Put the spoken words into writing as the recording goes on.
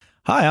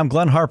Hi, I'm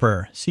Glenn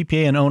Harper,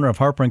 CPA and owner of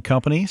Harper &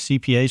 Company,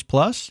 CPAs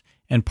Plus,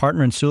 and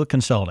partner in Sula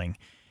Consulting.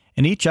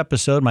 In each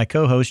episode, my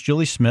co-host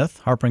Julie Smith,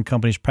 Harper &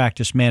 Company's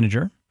practice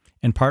manager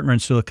and partner in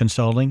Sula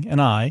Consulting,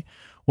 and I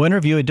will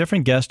interview a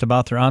different guest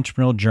about their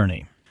entrepreneurial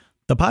journey.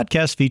 The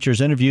podcast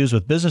features interviews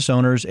with business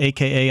owners,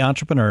 aka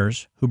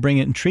entrepreneurs, who bring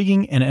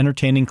intriguing and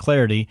entertaining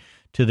clarity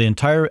to the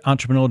entire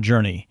entrepreneurial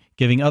journey,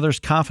 giving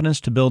others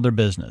confidence to build their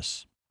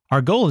business.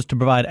 Our goal is to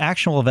provide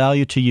actionable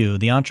value to you,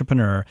 the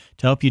entrepreneur,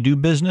 to help you do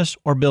business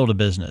or build a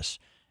business.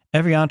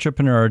 Every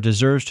entrepreneur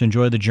deserves to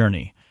enjoy the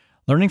journey.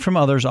 Learning from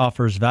others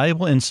offers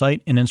valuable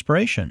insight and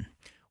inspiration.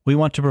 We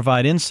want to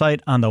provide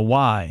insight on the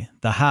why,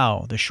 the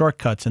how, the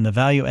shortcuts, and the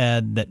value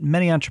add that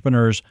many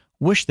entrepreneurs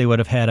wish they would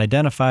have had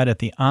identified at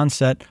the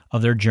onset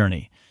of their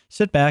journey.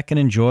 Sit back and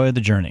enjoy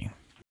the journey.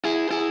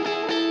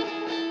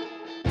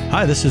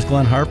 Hi, this is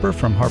Glenn Harper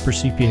from Harper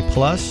CPA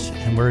Plus,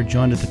 and we're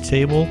joined at the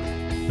table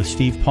with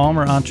Steve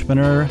Palmer,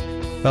 entrepreneur,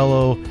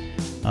 fellow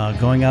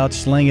going out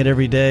slaying it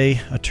every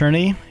day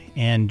attorney,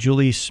 and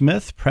Julie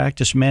Smith,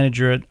 practice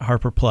manager at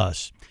Harper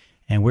Plus.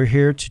 And we're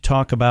here to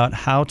talk about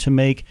how to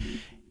make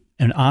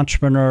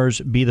entrepreneurs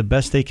be the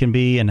best they can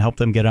be and help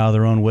them get out of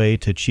their own way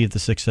to achieve the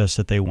success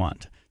that they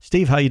want.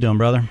 Steve, how you doing,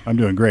 brother? I'm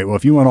doing great. Well,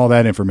 if you want all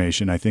that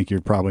information, I think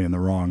you're probably in the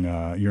wrong.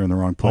 You're in the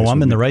wrong place. Oh,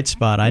 I'm in the right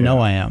spot. I know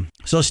I am.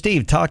 So,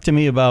 Steve, talk to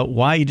me about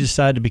why you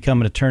decided to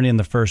become an attorney in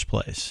the first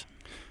place.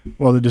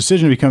 Well, the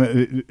decision to become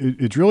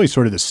it's really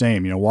sort of the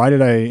same. Why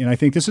did I? And I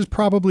think this is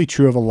probably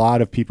true of a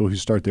lot of people who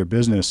start their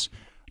business.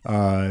 So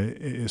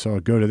I'll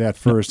go to that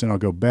first, and I'll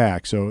go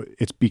back. So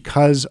it's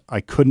because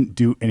I couldn't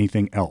do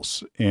anything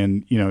else.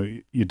 And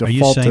you default. Are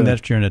you saying that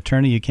if you're an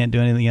attorney, you can't do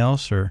anything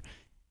else, or?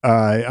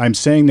 I'm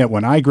saying that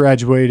when I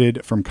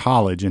graduated from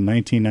college in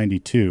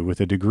 1992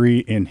 with a degree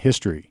in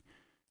history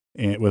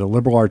and with a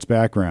liberal arts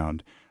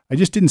background, I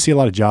just didn't see a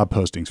lot of job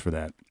postings for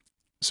that.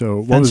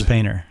 So fence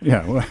painter.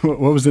 Yeah. What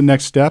was the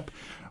next step?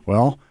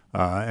 Well,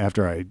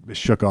 after I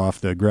shook off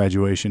the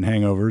graduation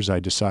hangovers, I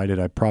decided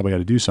I probably had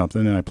to do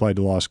something, and I applied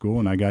to law school,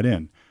 and I got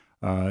in.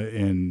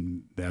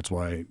 And that's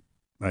why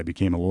I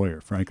became a lawyer,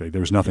 frankly. There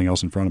was nothing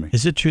else in front of me.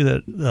 Is it true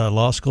that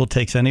law school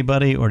takes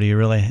anybody, or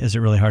is it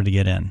really hard to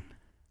get in?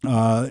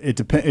 It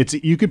depends.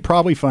 You could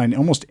probably find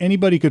almost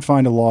anybody could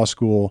find a law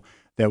school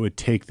that would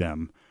take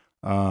them.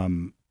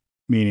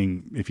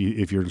 Meaning,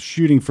 if you're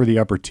shooting for the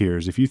upper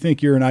tiers, if you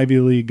think you're an Ivy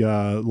League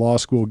law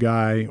school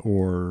guy,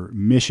 or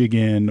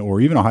Michigan, or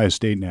even Ohio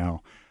State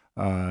now,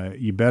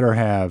 you better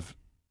have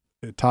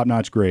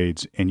top-notch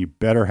grades, and you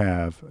better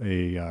have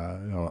a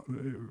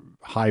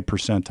high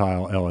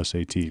percentile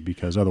LSAT,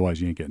 because otherwise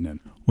you ain't getting in.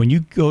 When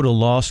you go to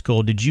law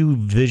school, did you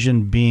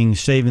vision being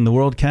saving the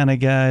world kind of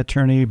guy,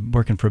 attorney,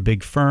 working for a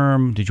big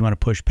firm? Did you want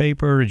to push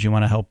paper? Did you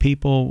want to help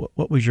people?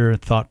 What was your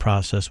thought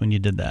process when you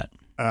did that?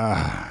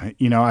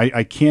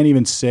 I can't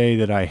even say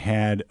that I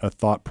had a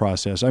thought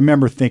process. I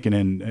remember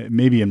thinking,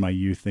 maybe in my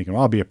youth, thinking,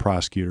 well, I'll be a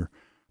prosecutor,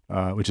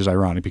 which is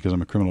ironic because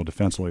I'm a criminal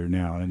defense lawyer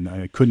now, and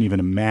I couldn't even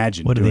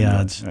imagine. What are the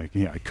odds? I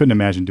couldn't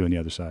imagine doing the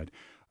other side.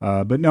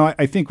 But no,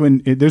 I think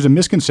there's a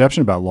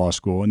misconception about law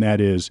school, and that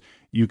is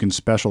you can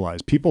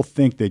specialize. People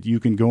think that you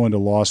can go into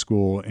law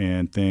school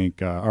and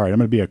think, all right, I'm going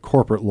to be a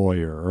corporate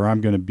lawyer, or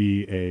I'm going to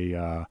be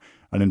an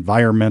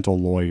environmental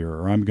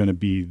lawyer, or I'm going to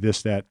be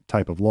that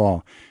type of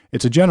law.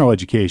 It's a general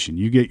education.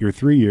 You get your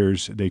 3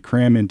 years, they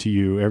cram into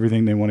you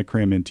everything they want to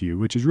cram into you,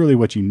 which is really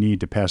what you need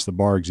to pass the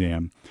bar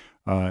exam.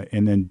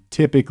 And then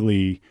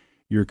typically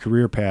your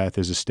career path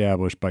is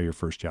established by your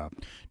first job.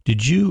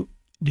 Did you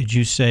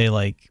say,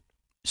 like,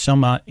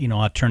 some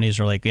attorneys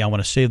are like, yeah, I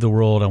want to save the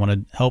world, I want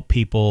to help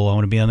people, I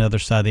want to be on the other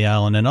side of the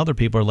aisle, and then other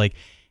people are like,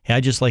 hey,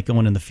 I just like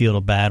going in the field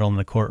of battle in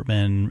the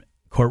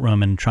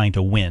courtroom and trying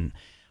to win.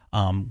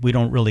 We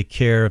don't really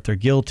care if they're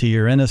guilty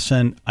or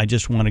innocent. I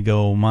just want to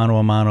go mano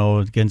a mano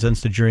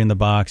against the jury in the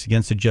box,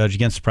 against the judge,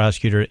 against the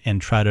prosecutor,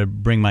 and try to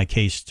bring my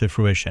case to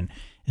fruition.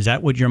 Is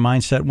that what your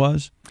mindset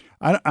was?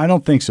 I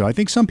don't think so. I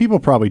think some people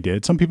probably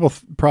did. Some people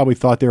probably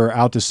thought they were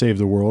out to save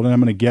the world, and I'm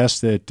going to guess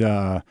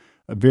that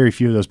very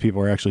few of those people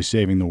are actually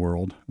saving the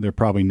world. They're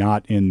probably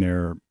not in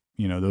their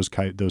those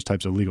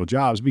types of legal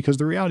jobs, because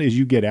the reality is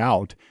you get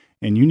out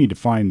and you need to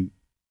find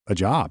a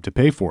job to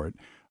pay for it.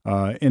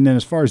 And then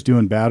as far as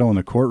doing battle in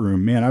the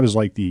courtroom, man, I was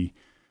like the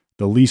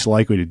least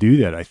likely to do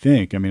that, I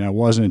think. I mean, I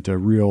wasn't a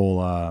real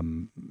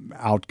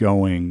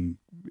outgoing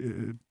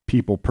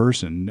people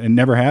person, and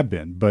never have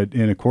been. But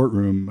in a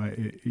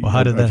courtroom, well,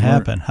 how did that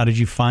happen? How did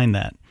you find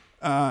that?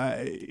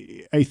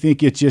 I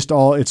think it's sort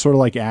of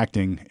like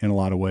acting in a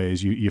lot of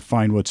ways. You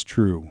find what's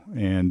true,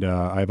 and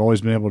I've always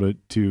been able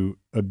to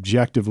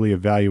objectively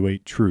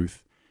evaluate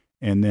truth.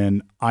 And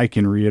then I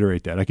can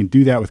reiterate that. I can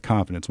do that with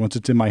confidence. Once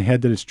it's in my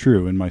head that it's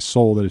true, in my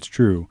soul that it's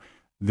true,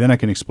 then I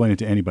can explain it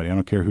to anybody. I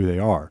don't care who they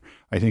are.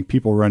 I think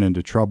people run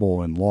into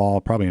trouble in law,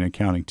 probably in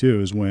accounting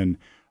too, is when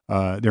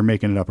they're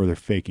making it up or they're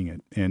faking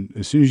it. And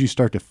as soon as you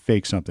start to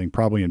fake something,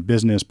 probably in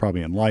business,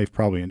 probably in life,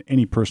 probably in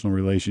any personal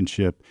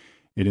relationship,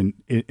 it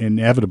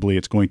inevitably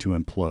it's going to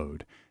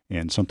implode.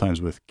 and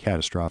sometimes with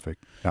catastrophic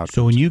outcomes.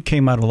 So when you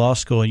came out of law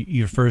school, did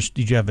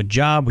you have a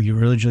job? Were you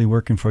originally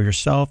working for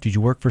yourself? Did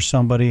you work for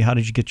somebody? How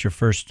did you get your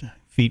first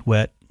feet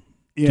wet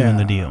doing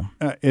the deal?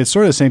 It's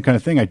sort of the same kind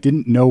of thing. I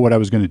didn't know what I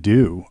was going to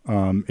do.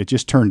 It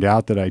just turned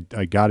out that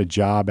I got a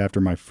job after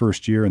my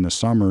first year in the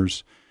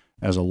summers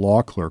as a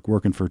law clerk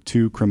working for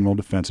 2 criminal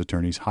defense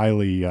attorneys,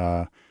 highly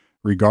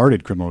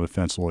regarded criminal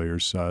defense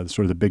lawyers, sort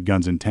of the big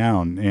guns in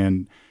town.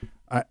 And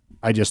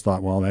I just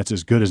thought, well, that's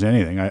as good as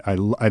anything.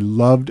 I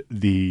loved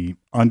the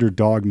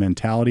underdog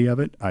mentality of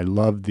it. I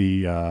loved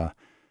the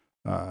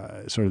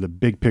sort of the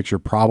big picture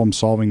problem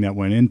solving that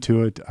went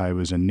into it. I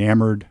was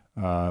enamored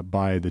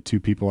by the 2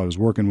 people I was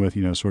working with,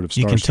 sort of.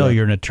 You can tell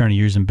you're an attorney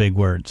using big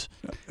words.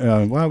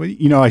 Well,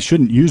 I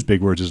shouldn't use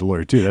big words as a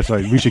lawyer too. That's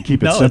why we should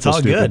keep it simple. No, it's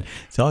all good.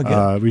 It's all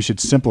good. We should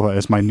simplify.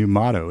 That's my new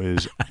motto.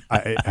 Is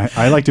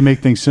I like to make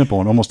things simple,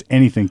 and almost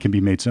anything can be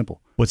made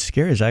simple. What's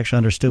scary is I actually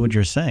understood what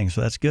you're saying,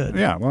 so that's good.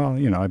 Yeah, well,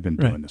 I've been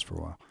doing this for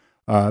a while.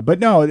 But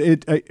no,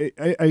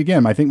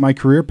 again, I think my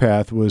career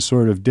path was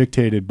sort of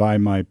dictated by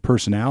my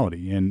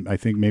personality, and I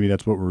think maybe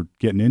that's what we're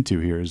getting into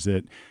here. Is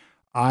that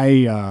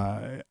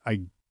I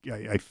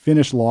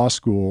finished law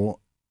school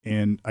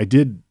and I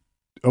did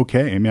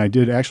okay. I mean, I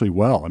did actually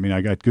well. I mean,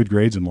 I got good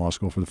grades in law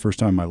school for the first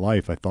time in my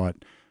life. I thought,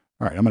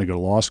 all right, I'm going to go to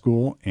law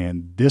school,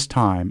 and this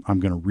time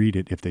I'm going to read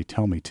it if they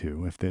tell me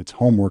to. If it's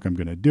homework, I'm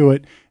going to do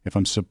it. If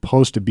I'm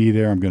supposed to be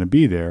there, I'm going to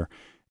be there.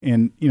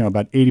 And,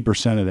 about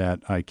 80% of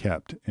that I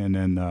kept. And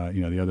then,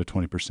 the other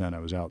 20% I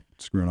was out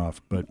screwing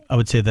off. But I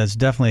would say that's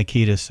definitely a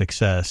key to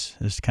success,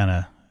 is to kind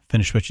of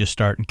finish what you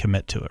start and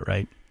commit to it,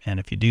 right? And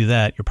if you do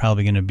that, you're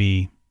probably going to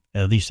be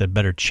at least a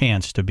better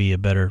chance to be a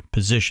better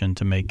position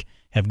to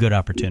have good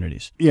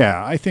opportunities.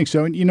 Yeah, I think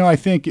so. And, I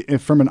think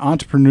if from an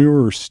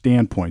entrepreneur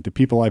standpoint, the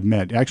people I've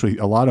met, actually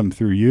a lot of them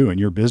through you and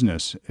your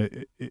business,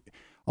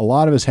 a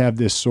lot of us have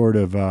this sort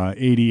of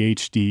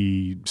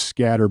ADHD,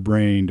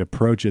 scatterbrained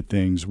approach at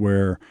things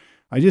where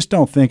I just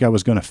don't think I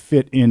was going to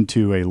fit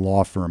into a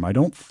law firm. I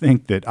don't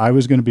think that I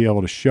was going to be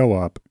able to show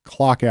up,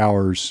 clock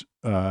hours,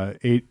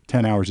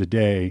 8-10 hours a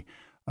day,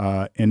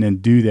 and then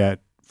do that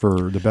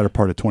for the better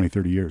part of 20,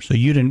 30 years. So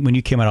when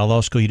you came out of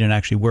law school, you didn't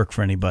actually work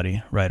for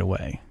anybody right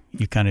away.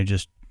 You kind of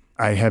just...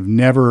 I have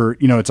never,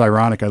 it's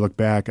ironic. I look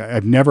back,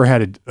 I've never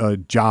had a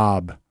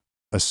job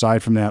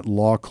aside from that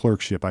law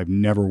clerkship. I've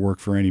never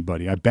worked for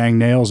anybody. I banged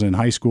nails in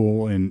high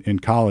school and in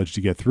college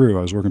to get through.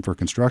 I was working for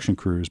construction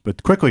crews,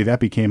 but quickly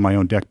that became my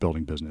own deck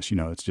building business.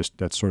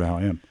 That's sort of how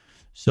I am.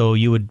 So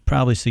you would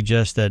probably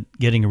suggest that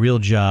getting a real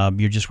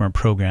job, you just weren't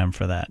programmed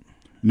for that.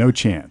 No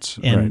chance.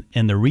 And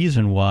the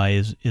reason why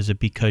is it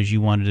because you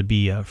wanted to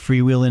be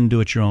freewheeling, do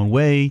it your own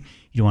way?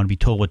 You don't want to be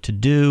told what to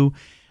do?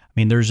 I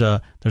mean, there's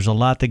a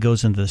lot that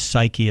goes into the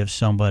psyche of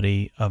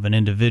somebody, of an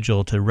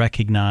individual, to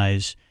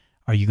recognize,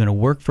 are you going to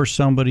work for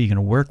somebody, are you going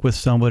to work with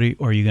somebody,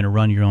 or are you going to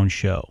run your own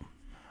show?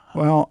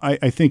 Well,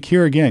 I think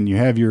here again, you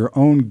have your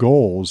own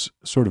goals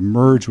sort of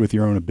merge with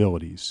your own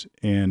abilities.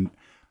 And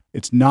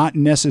it's not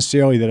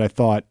necessarily that I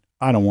thought,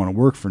 I don't want to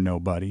work for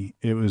nobody.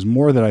 It was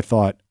more that I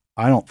thought,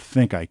 I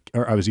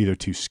was either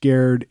too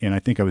scared, and I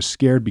think I was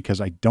scared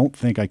because I don't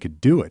think I could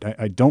do it.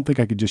 I don't think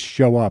I could just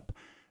show up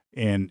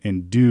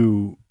and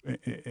do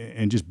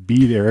and just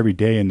be there every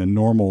day in the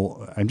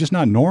normal. I'm just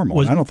not normal.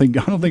 I don't think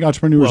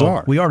entrepreneurs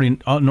are.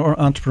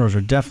 Entrepreneurs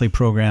are definitely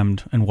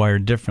programmed and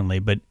wired differently.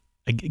 But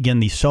again,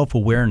 the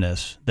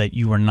self-awareness that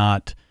you are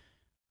not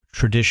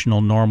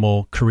traditional,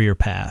 normal career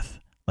path.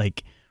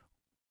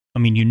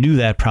 You knew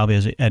that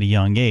probably at a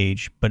young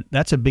age, but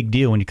that's a big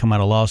deal when you come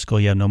out of law school.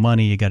 You have no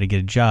money, you got to get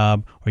a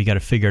job, or you got to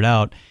figure it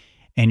out.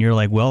 And you're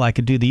like, well, I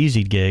could do the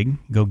easy gig,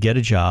 go get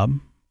a job,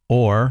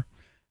 or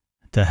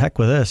to heck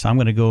with this, I'm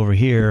going to go over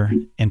here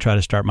and try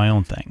to start my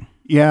own thing.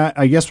 Yeah,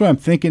 I guess what I'm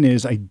thinking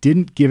is I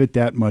didn't give it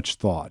that much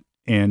thought.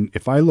 And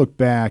if I look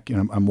back,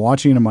 and I'm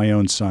watching it in my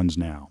own sons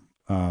now,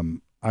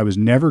 I was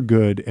never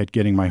good at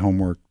getting my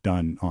homework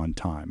done on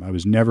time. I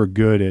was never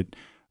good at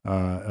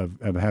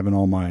of having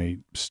all my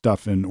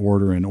stuff in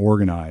order and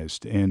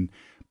organized.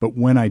 But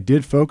when I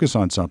did focus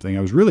on something,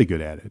 I was really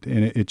good at it.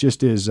 And it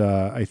just is,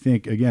 I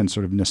think, again,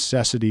 sort of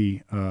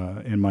necessity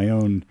and my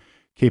own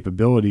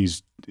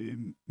capabilities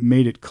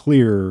made it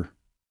clear,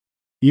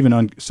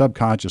 even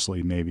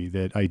subconsciously maybe,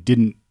 that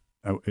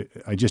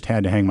I just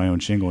had to hang my own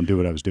shingle and do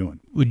what I was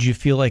doing. Would you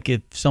feel like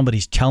if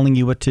somebody's telling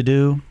you what to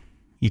do,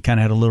 you kind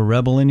of had a little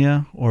rebel in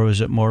you? Or was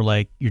it more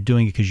like you're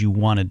doing it because you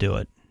want to do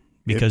it,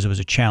 because it was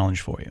a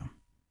challenge for you?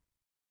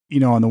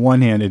 On the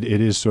one hand, it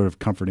is sort of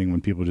comforting when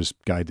people just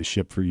guide the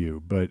ship for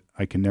you, but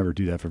I can never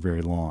do that for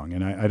very long.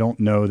 And I don't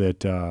know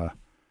that,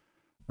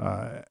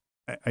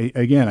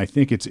 I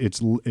think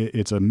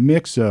it's a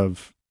mix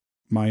of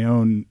my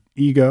own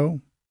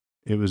ego.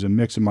 It was a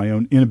mix of my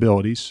own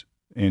inabilities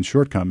and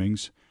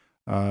shortcomings.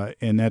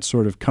 And that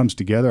sort of comes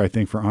together, I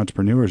think, for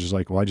entrepreneurs. Is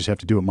like, well, I just have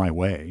to do it my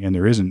way. And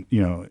there isn't,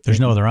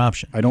 there's no other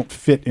option. I don't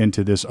fit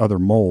into this other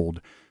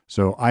mold,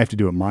 so I have to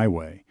do it my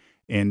way.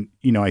 And,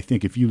 I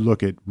think if you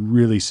look at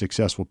really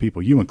successful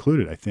people, you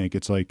included, I think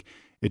it's like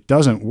it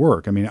doesn't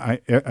work. I mean,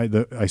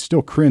 I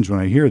still cringe when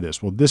I hear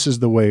this. Well, this is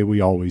the way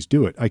we always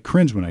do it. I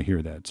cringe when I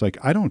hear that. It's like,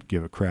 I don't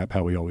give a crap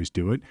how we always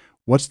do it.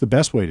 What's the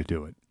best way to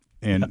do it?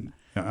 And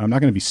I'm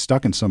not going to be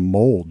stuck in some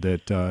mold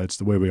that it's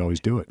the way we always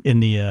do it. In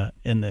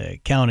the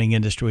accounting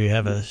industry, we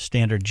have a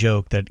standard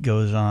joke that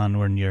goes on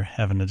when you're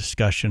having a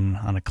discussion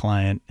on a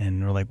client,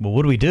 and we're like, well,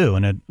 what do we do?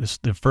 And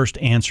the first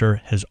answer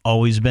has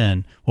always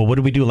been, well, what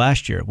did we do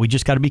last year? We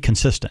just got to be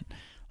consistent.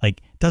 Like,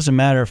 it doesn't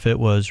matter if it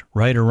was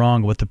right or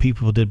wrong what the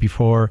people did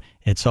before.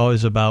 It's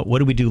always about, what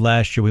did we do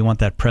last year? We want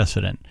that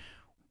precedent.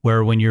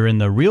 Where when you're in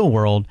the real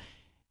world,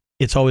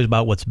 it's always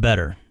about what's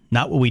better.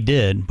 Not what we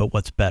did, but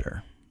what's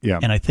better. Yeah.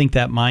 And I think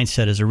that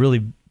mindset is a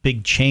really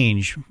big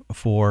change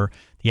for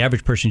the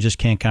average person who just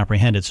can't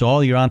comprehend it. So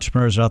all your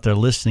entrepreneurs out there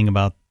listening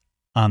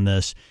on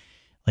this,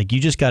 like, you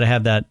just got to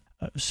have that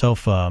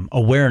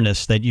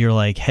self-awareness that you're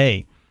like,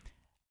 hey,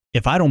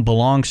 if I don't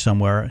belong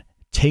somewhere,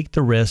 take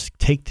the risk,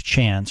 take the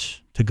chance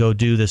to go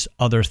do this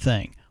other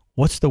thing.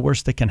 What's the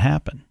worst that can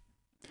happen?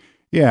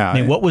 Yeah. I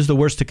mean, what was the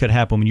worst that could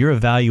happen when you're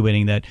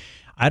evaluating that?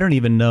 I don't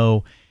even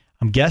know.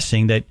 I'm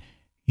guessing that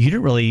you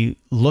didn't really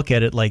look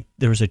at it like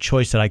there was a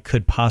choice that I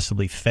could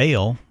possibly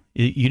fail.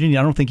 You didn't.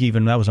 I don't think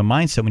even that was a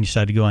mindset when you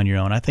decided to go on your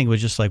own. I think it was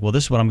just like, well,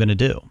 this is what I'm going to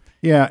do.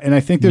 Yeah, and I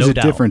think there's No a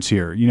doubt. difference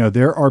here. You know,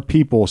 there are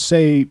people,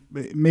 say,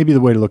 maybe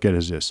the way to look at it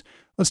is this.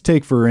 Let's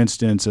take, for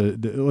instance,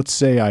 let's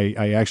say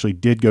I actually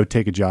did go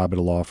take a job at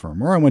a law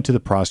firm, or I went to the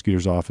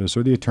prosecutor's office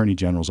or the attorney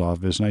general's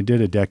office, and I did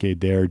a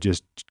decade there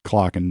just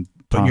clocking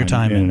Putting your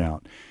time in and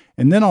out.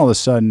 And then all of a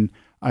sudden,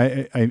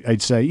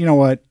 I'd say, you know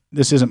what?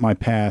 This isn't my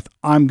path.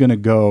 I'm going to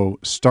go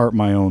start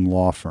my own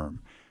law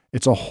firm.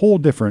 It's a whole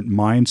different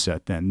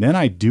mindset then. Then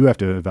I do have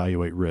to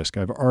evaluate risk.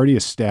 I've already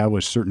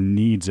established certain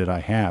needs that I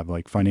have,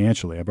 like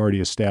financially. I've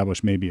already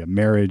established maybe a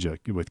marriage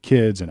with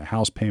kids and a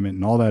house payment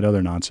and all that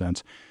other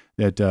nonsense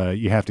that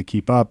you have to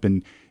keep up.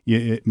 And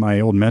my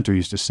old mentor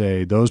used to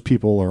say, those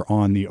people are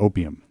on the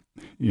opium.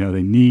 You know,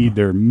 they need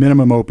their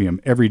minimum opium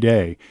every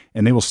day,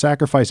 and they will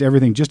sacrifice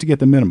everything just to get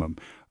the minimum.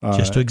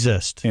 Just to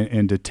exist.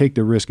 And to take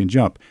the risk and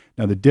jump.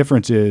 Now, the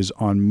difference is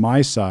on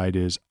my side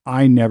is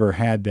I never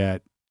had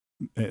that,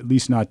 at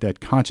least not that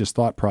conscious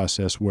thought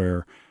process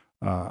where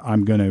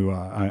I'm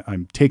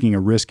taking a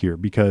risk here,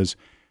 because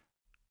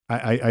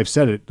I've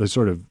said it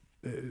sort of,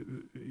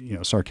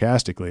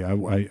 sarcastically.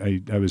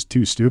 I was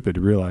too stupid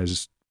to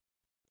realize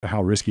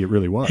how risky it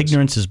really was.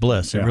 Ignorance is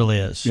bliss. Yeah. It really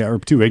is. Yeah, or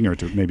too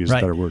ignorant maybe is Right.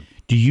 a better word.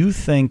 Do you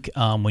think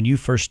when you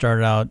first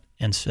started out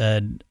and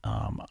said,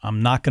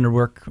 I'm not going to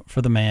work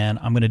for the man,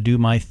 I'm going to do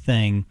my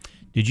thing,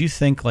 did you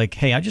think like,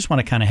 hey, I just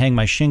want to kind of hang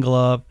my shingle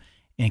up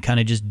and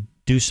kind of just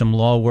do some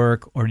law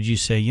work? Or did you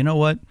say, you know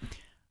what,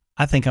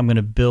 I think I'm going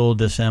to build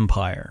this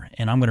empire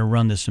and I'm going to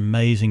run this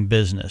amazing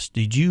business?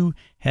 Did you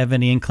have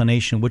any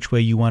inclination which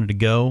way you wanted to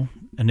go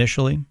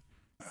initially?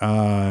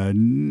 Probably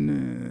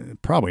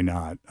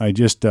not. I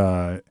just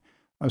I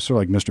was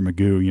sort of like Mr.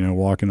 Magoo,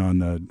 walking on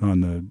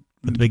the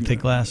With the big thick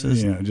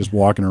glasses? Yeah, just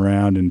walking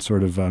around and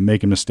sort of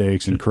making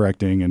mistakes and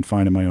correcting and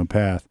finding my own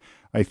path.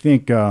 I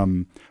think I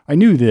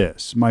knew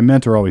this. My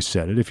mentor always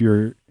said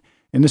it.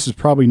 And this is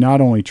probably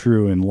not only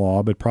true in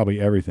law, but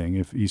probably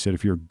everything. He said,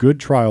 if you're a good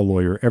trial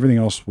lawyer, everything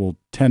else will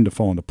tend to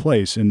fall into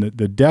place. And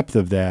the depth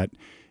of that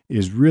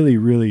is really,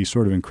 really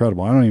sort of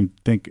incredible. I don't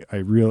think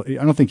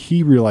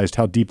he realized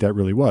how deep that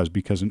really was,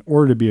 because in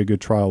order to be a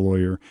good trial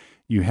lawyer,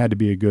 you had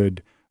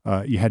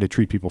to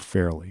treat people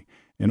fairly.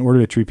 In order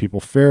to treat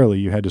people fairly,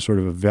 you had to sort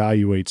of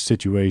evaluate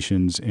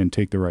situations and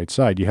take the right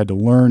side. You had to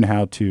learn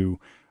how to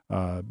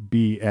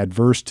be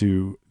adverse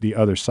to the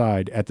other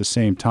side, at the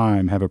same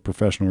time have a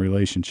professional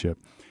relationship.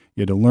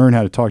 You had to learn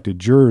how to talk to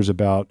jurors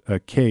about a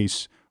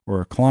case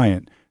or a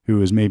client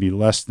who is maybe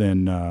less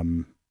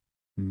than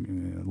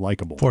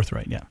likable.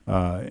 Forthright, yeah.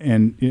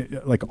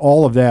 Like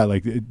all of that,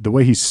 like the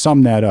way he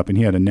summed that up, and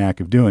he had a knack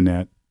of doing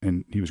that,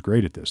 and he was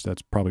great at this.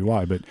 That's probably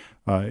why. But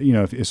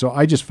so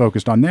I just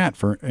focused on that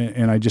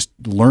and I just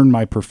learned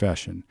my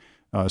profession,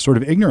 sort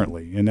of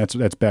ignorantly, and that's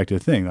back to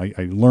the thing.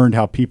 I learned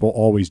how people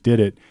always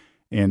did it,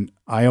 and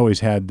I always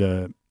had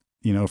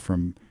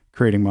from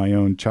creating my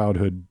own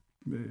childhood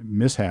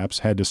mishaps,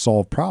 had to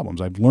solve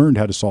problems. I've learned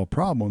how to solve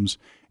problems,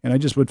 and I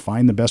just would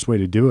find the best way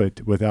to do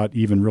it without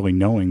even really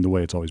knowing the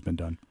way it's always been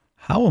done.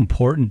 How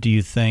important do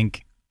you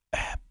think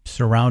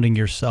surrounding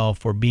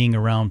yourself or being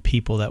around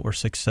people that were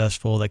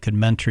successful, that could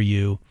mentor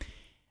you,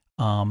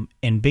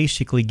 and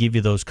basically give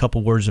you those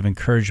couple words of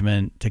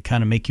encouragement to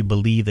kind of make you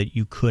believe that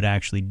you could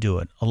actually do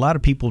it? A lot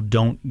of people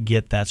don't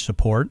get that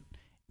support,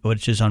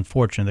 which is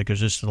unfortunate, because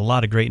there's just a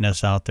lot of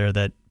greatness out there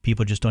that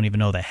people just don't even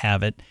know they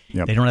have it.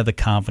 Yep. They don't have the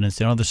confidence.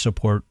 They don't have the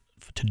support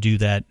to do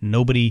that.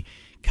 Nobody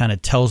kind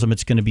of tells them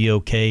it's going to be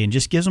okay and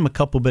just gives them a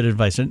couple bit of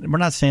advice. And we're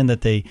not saying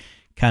that they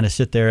kind of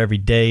sit there every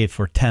day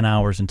for 10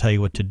 hours and tell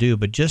you what to do,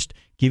 but just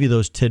give you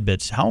those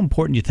tidbits. How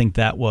important do you think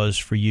that was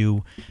for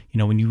you,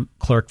 when you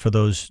clerked for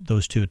those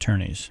two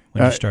attorneys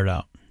when you start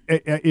out?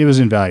 It was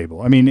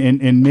invaluable. I mean,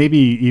 and maybe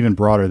even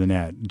broader than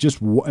that.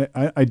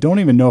 I don't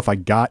even know if I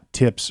got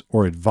tips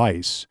or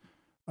advice,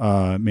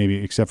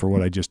 maybe except for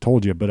what I just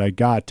told you, but I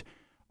got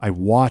I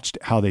watched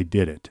how they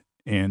did it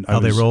and how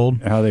they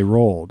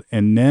rolled.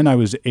 And then I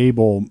was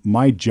able,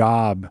 my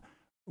job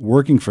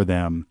working for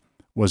them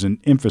was an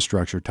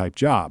infrastructure type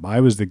job. I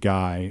was the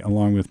guy,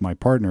 along with my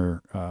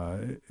partner,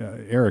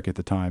 Eric at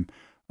the time,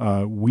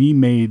 we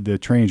made the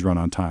trains run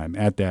on time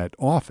at that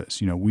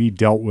office. We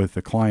dealt with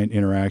the client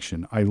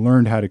interaction. I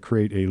learned how to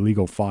create a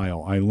legal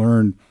file. I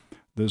learned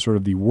the sort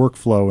of the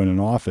workflow in an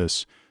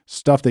office,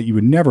 stuff that you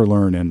would never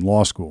learn in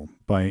law school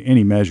by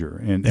any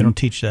measure. And they don't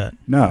teach that.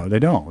 No, they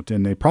don't.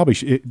 And they probably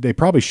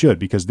should,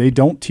 because they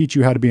don't teach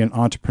you how to be an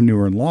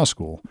entrepreneur in law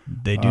school.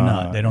 They do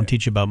not. They don't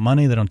teach you about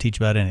money. They don't teach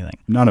you about anything.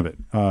 None of it.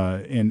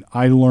 And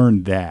I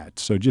learned that.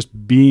 So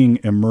just being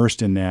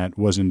immersed in that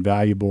was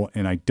invaluable.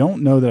 And I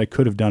don't know that I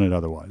could have done it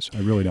otherwise. I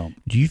really don't.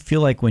 Do you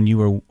feel like when you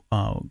were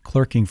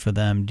clerking for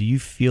them, do you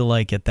feel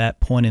like at that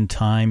point in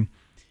time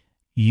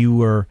you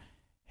were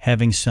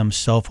having some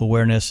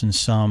self-awareness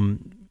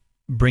and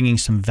bringing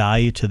some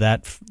value to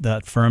that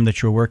firm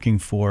that you're working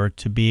for,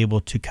 to be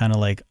able to kind of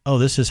like, oh,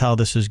 this is how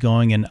this is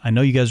going, and I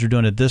know you guys are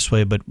doing it this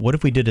way, but what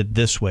if we did it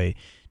this way?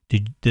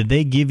 Did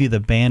they give you the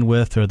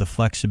bandwidth or the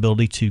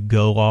flexibility to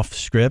go off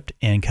script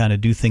and kind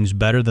of do things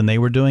better than they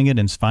were doing it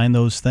and find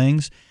those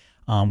things?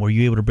 Were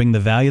you able to bring the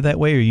value that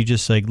way, or you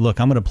just like, look,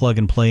 I'm going to plug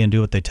and play and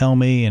do what they tell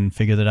me and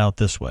figure that out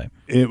this way?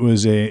 It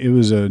was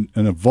an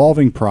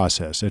evolving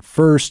process. At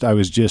first, I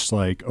was just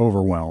like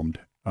overwhelmed.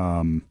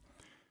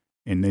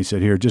 And they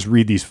said, here, just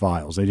read these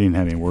files. They didn't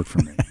have any work for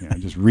me.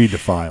 Just read the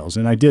files.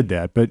 And I did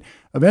that. But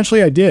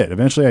eventually I did.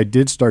 Eventually I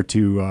did start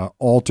to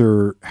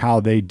alter how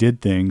they did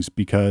things,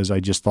 because I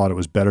just thought it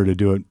was better to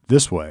do it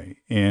this way.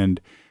 And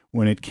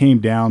when it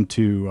came down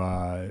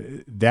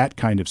to that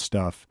kind of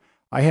stuff,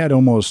 I had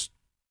almost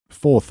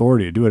full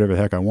authority to do whatever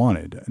the heck I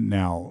wanted.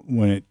 Now,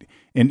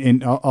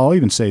 and I'll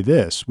even say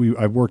this,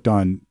 I've worked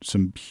on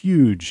some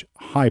huge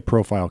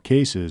high-profile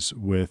cases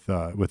with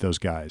those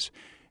guys.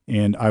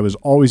 And I was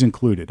always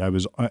included.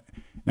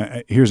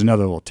 Here's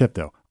another little tip,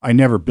 though. I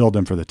never billed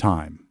them for the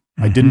time.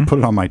 I didn't put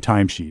it on my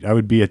timesheet. I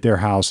would be at their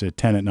house at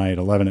 10 at night,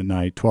 11 at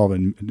night, 12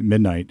 at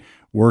midnight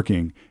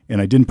working,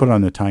 and I didn't put it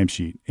on the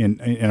timesheet.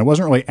 And I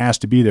wasn't really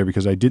asked to be there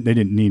because they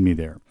didn't need me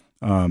there.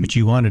 But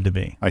you wanted to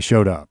be. I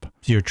showed up.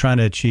 So you're trying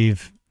to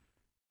achieve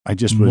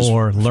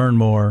more, learn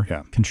more,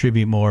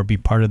 contribute more, be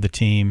part of the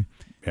team,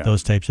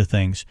 those types of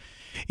things.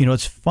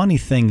 It's funny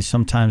things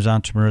sometimes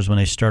entrepreneurs, when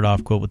they start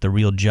off, quote, with the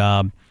real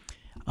job,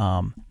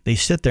 they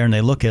sit there and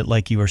they look at,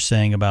 like you were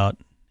saying about,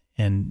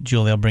 and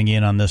Julie, I'll bring you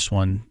in on this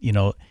one,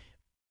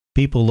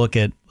 people look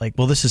at like,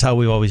 well, this is how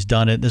we've always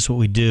done it. This is what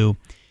we do.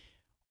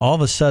 All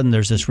of a sudden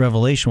there's this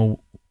revelation,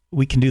 well,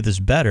 we can do this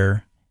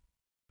better.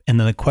 And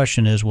then the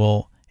question is,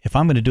 well, if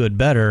I'm going to do it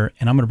better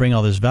and I'm going to bring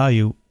all this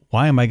value,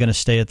 why am I going to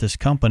stay at this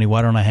company?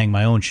 Why don't I hang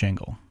my own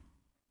shingle?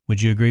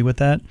 Would you agree with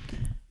that?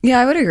 Yeah,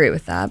 I would agree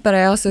with that. But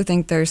I also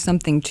think there's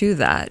something to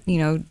that,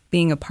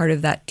 being a part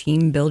of that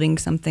team, building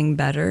something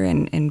better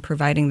and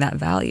providing that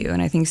value.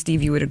 And I think,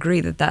 Steve, you would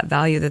agree that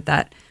value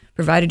that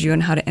provided you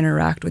and how to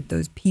interact with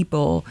those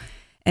people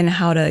and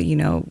how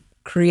to,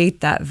 create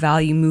that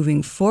value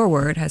moving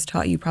forward has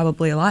taught you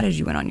probably a lot as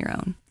you went on your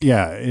own.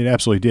 Yeah, it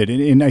absolutely did.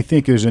 And I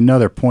think there's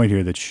another point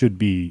here that should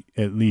be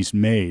at least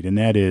made, and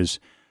that is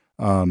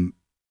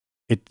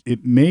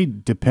it may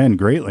depend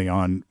greatly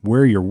on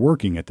where you're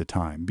working at the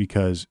time,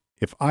 because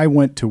if I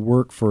went to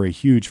work for a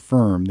huge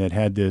firm that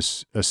had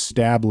this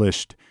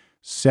established,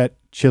 set,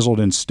 chiseled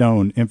in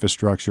stone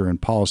infrastructure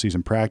and policies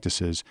and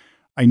practices,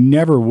 I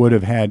never would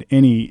have had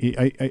any.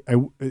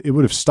 It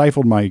would have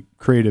stifled my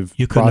creative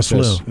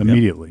process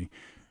immediately. Yep.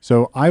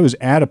 So I was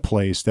at a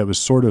place that was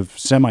sort of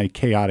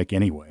semi-chaotic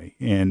anyway,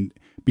 and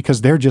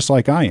because they're just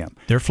like I am,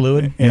 they're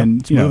fluid,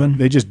 and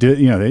they just did.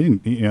 They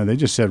didn't. They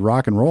just said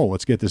rock and roll.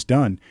 Let's get this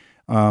done.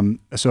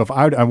 So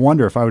I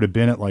wonder if I would have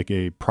been at like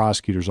a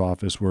prosecutor's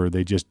office where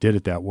they just did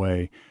it that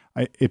way,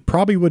 it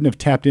probably wouldn't have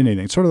tapped into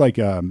anything. It's sort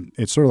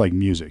of like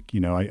music.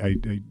 I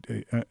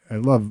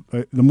love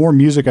the more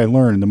music I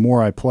learn, and the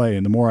more I play,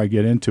 and the more I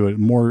get into it, the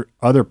more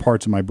other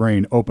parts of my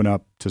brain open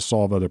up to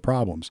solve other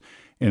problems.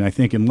 And I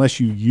think unless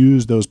you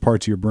use those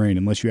parts of your brain,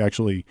 unless you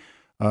actually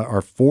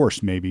are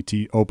forced maybe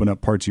to open up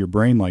parts of your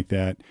brain like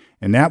that.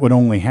 And that would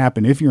only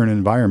happen if you're in an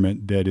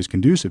environment that is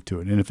conducive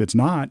to it. And if it's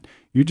not,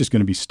 you're just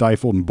going to be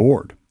stifled and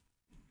bored.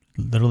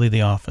 Literally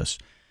the office.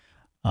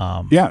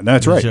 Yeah,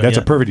 that's right. That's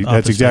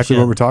that's exactly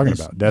what we're talking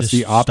about. That's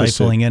the opposite.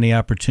 Stifling any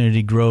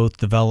opportunity, growth,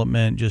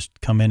 development, just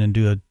come in and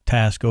do a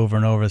task over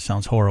and over. It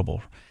sounds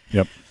horrible.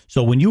 Yep.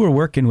 So when you were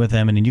working with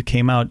them and then you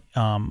came out,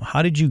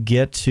 how did you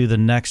get to the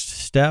next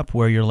step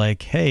where you're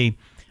like, hey,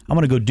 I'm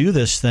going to go do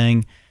this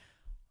thing?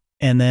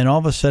 And then all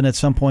of a sudden at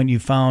some point you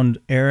found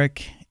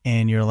Eric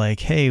and you're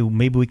like, hey,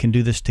 maybe we can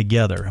do this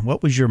together.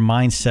 What was your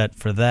mindset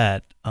for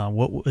that?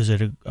 What was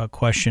it a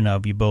question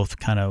of you both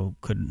kind of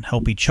could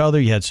help each other?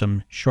 You had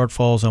some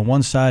shortfalls on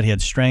one side, you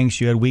had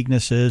strengths, you had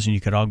weaknesses, and you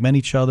could augment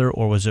each other?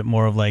 Or was it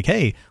more of like,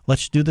 hey,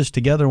 let's do this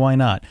together, why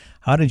not?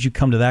 How did you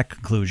come to that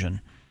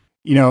conclusion?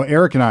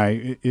 Eric and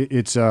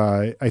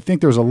I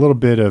think there's a little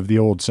bit of the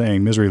old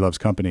saying, misery loves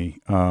company.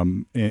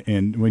 And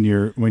when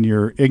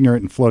you're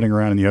ignorant and floating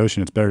around in the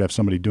ocean, it's better to have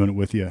somebody doing it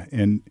with you.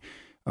 And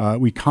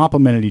we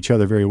complemented each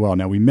other very well.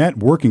 Now, we met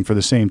working for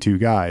the same two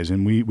guys,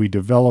 and we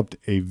developed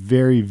a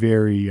very,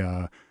 very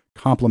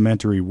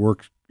complementary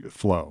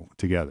workflow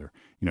together.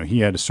 He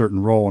had a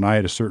certain role and I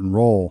had a certain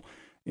role,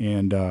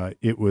 and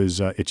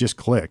it just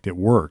clicked. It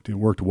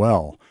worked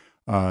well.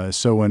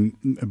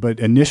 But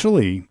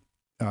initially,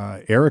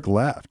 Eric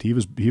left. He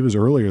was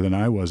earlier than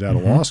I was out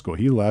of law school.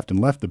 He left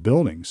the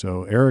building.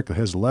 So Eric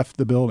has left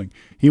the building.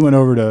 He went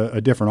over to a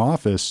different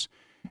office,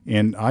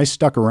 and I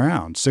stuck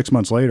around. 6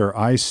 months later,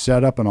 I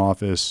set up an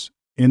office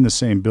in the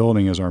same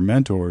building as our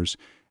mentors,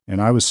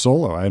 and I was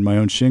solo. I had my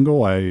own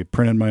shingle. I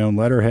printed my own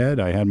letterhead.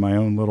 I had my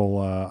own little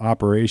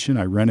operation.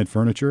 I rented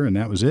furniture, and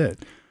that was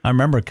it. I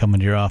remember coming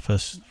to your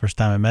office first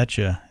time I met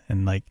you,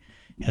 and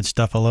had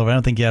stuff all over. I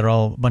don't think you had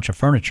a bunch of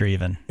furniture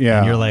even. Yeah.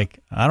 And you're like,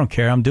 I don't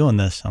care. I'm doing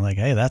this. I'm like,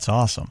 hey, that's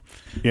awesome.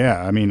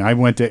 Yeah. I mean, I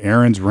went to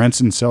Aaron's Rents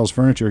and Sells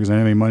Furniture because I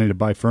didn't have any money to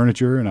buy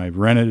furniture, and I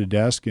rented a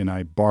desk, and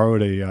I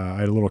borrowed I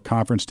had a little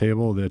conference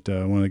table that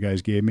one of the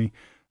guys gave me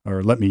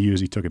or let me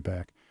use. He took it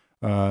back.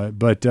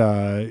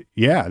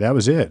 Yeah, that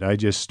was it. I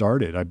just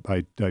started.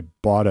 I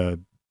bought a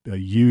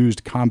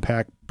used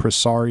compact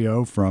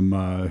Presario from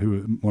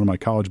one of my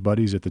college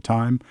buddies at the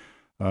time.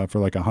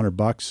 For like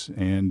 $100,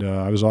 and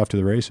I was off to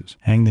the races.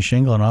 Hang the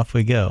shingle and off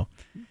we go.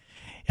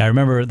 Yeah, I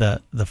remember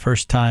the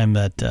first time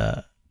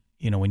that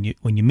when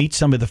you meet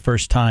somebody the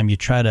first time, you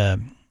try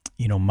to,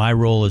 my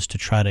role is to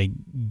try to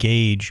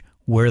gauge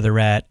where they're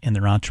at in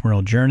their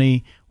entrepreneurial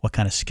journey, what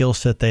kind of skill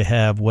set they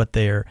have, what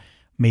they're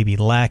maybe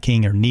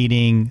lacking or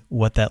needing,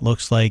 what that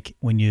looks like.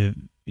 When you've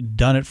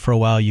done it for a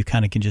while, you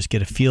kind of can just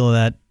get a feel of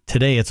that.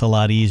 Today, it's a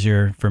lot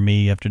easier for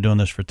me after doing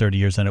this for 30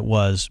 years than it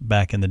was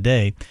back in the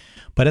day.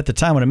 But at the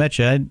time when I met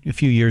you, I had a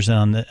few years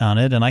on it,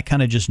 and I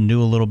kind of just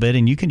knew a little bit.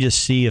 And you can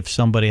just see if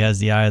somebody has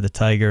the eye of the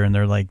tiger and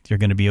they're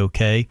going to be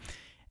okay.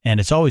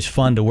 And it's always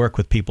fun to work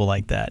with people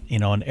like that.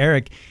 And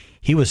Eric,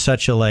 he was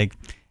such a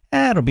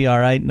it'll be all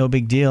right, no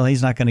big deal.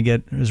 He's not going to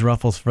get his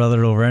ruffles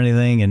feathered over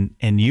anything.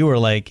 And you were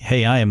like,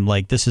 hey, I am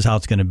this is how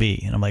it's going to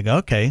be. And I'm like,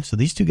 okay, so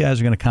these two guys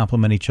are going to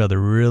complement each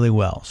other really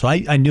well. So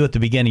I knew at the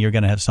beginning you're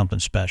going to have something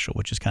special,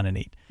 which is kind of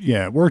neat.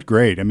 Yeah, it worked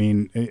great. I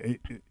mean,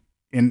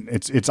 and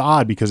it's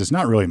odd because it's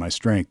not really my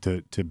strength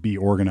to be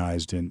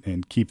organized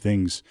and keep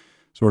things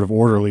sort of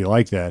orderly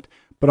like that.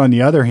 But on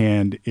the other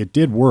hand, it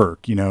did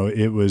work.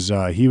 It was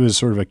he was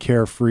sort of a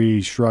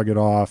carefree, shrug it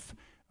off,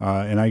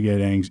 and I get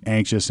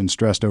anxious and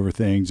stressed over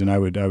things, and I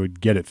would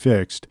get it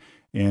fixed.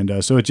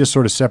 And so it just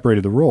sort of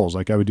separated the roles.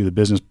 Like I would do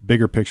the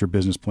bigger picture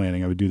business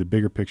planning. I would do the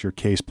bigger picture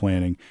case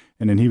planning,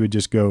 and then he would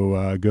just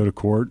go to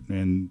court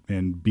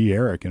and be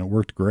Eric, and it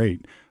worked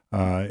great.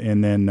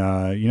 And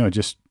then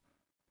just.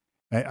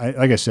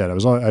 Like I said,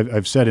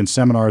 I've said in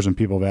seminars when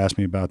people have asked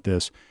me about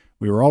this,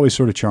 we were always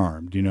sort of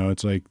charmed.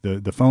 It's like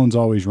the phones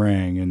always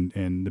rang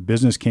and the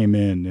business came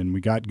in and we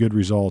got good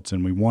results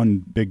and we won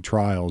big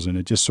trials, and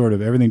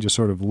everything just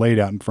sort of laid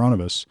out in front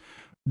of us.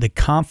 The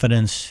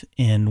confidence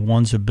in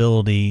one's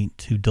ability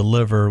to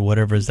deliver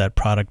whatever is that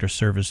product or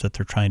service that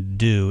they're trying to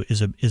do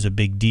is a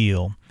big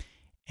deal.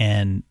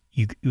 And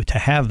to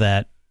have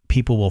that,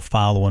 people will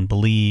follow and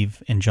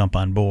believe and jump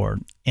on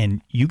board.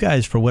 And you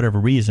guys, for whatever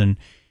reason,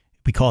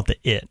 we call it the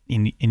it,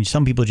 and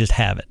some people just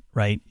have it,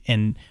 right?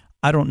 And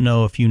I don't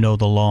know if you know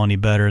the law any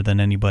better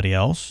than anybody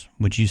else.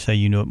 Would you say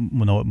you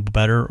know it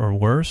better or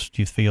worse?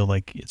 Do you feel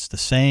like it's the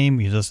same?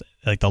 You just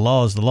like the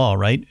law is the law,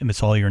 right? And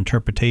it's all your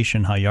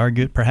interpretation, how you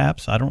argue it,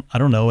 perhaps. I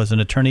don't know. As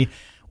an attorney,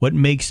 what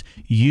made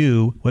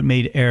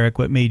Eric,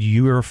 what made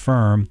your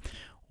firm?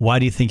 Why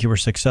do you think you were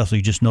successful?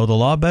 You just know the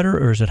law better,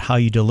 or is it how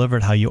you deliver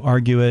it, how you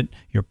argue it,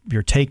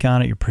 your take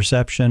on it, your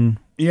perception?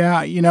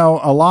 Yeah,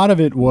 a lot of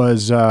it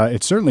was,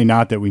 it's certainly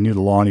not that we knew the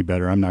law any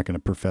better. I'm not going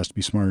to profess to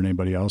be smarter than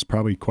anybody else,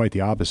 probably quite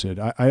the opposite.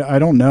 I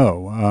don't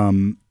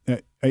know.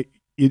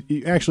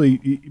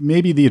 Actually,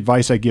 maybe the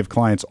advice I give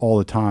clients all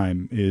the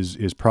time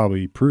is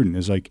probably prudent,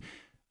 is like,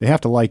 they have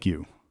to like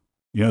you.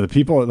 The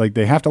people,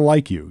 they have to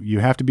like you. You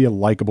have to be a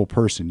likable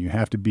person. You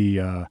have to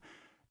be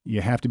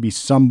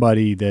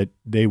somebody that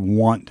they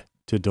want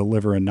to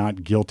deliver a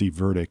not guilty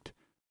verdict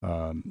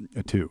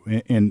to.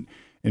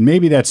 And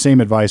maybe that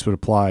same advice would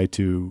apply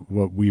to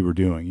what we were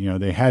doing.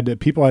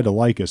 People had to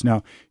like us.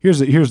 Now, here's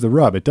the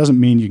rub. It doesn't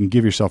mean you can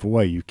give yourself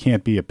away. You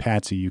can't be a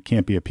patsy. You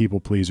can't be a people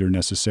pleaser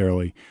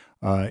necessarily.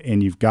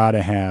 And you've got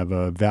to have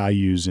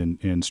values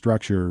and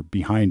structure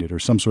behind it, or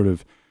some sort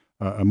of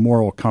a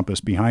moral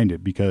compass behind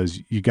it, because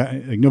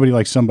nobody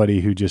likes somebody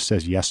who just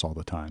says yes all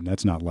the time.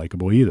 That's not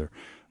likable either.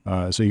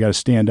 So you got to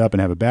stand up and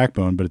have a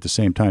backbone, but at the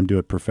same time do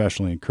it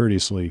professionally and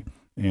courteously.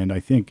 And I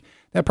think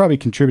that probably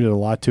contributed a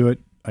lot to it.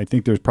 I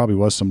think there probably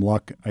was some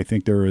luck. I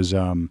think there was,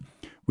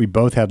 we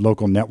both had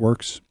local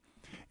networks,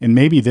 and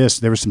maybe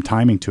there was some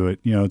timing to it.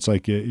 It's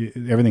like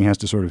everything has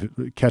to sort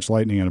of catch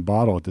lightning in a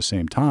bottle at the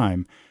same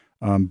time.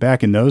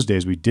 Back in those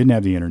days, we didn't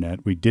have the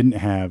internet. We didn't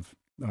have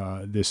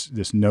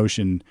this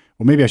notion.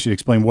 Well, maybe I should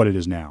explain what it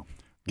is now.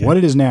 Okay. What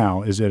it is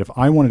now is that if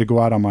I wanted to go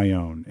out on my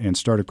own and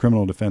start a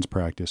criminal defense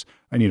practice,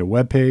 I need a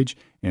web page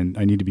and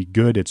I need to be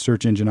good at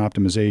search engine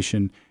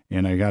optimization,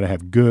 and I got to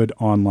have good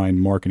online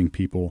marketing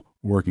people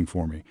working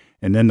for me.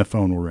 And then the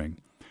phone will ring.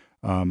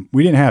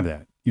 We didn't have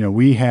that.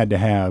 We had to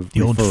have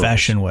the referrals.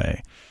 old-fashioned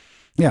way.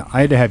 Yeah,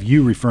 I had to have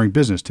you referring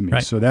business to me.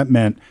 Right. So that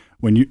meant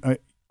when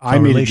I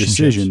made a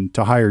decision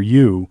to hire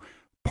you,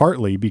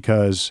 partly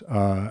because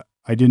I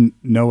didn't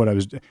know what I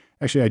was.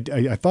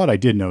 Actually, I thought I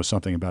did know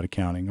something about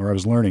accounting, or I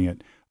was learning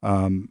it.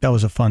 That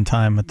was a fun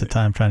time at the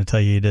time, trying to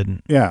tell you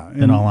didn't. Yeah,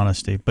 in all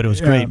honesty, but it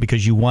was great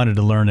because you wanted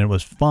to learn. And it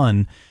was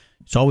fun.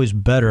 It's always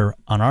better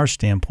on our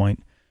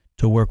standpoint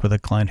to work with a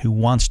client who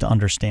wants to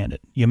understand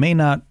it. You may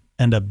not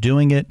end up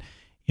doing it.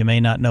 You may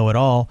not know it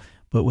all,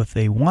 but if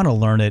they want to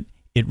learn it,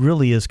 it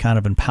really is kind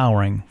of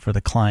empowering for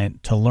the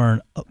client to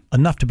learn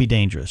enough to be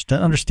dangerous, to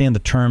understand the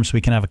terms so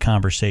we can have a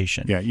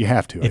conversation. Yeah, you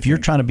have to. If you're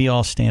trying to be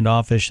all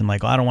standoffish and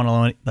like, I don't want to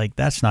learn, like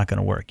that's not going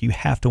to work. You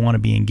have to want to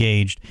be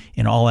engaged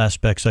in all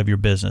aspects of your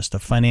business, the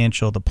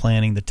financial, the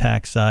planning, the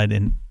tax side,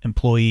 and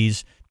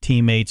employees,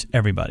 teammates,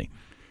 everybody.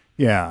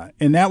 Yeah,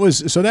 and that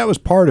was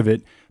part of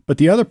it. But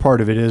the other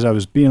part of it is I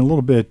was being a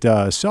little bit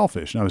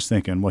selfish, and I was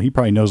thinking, well, he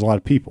probably knows a lot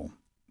of people.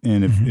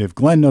 And if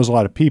Glenn knows a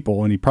lot of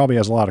people, and he probably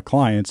has a lot of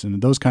clients,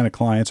 and those kind of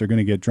clients are going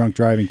to get drunk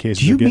driving cases.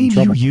 Do you mean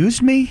you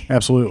used me?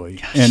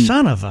 Absolutely. And,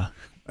 son of a.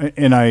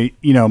 And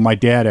my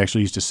dad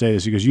actually used to say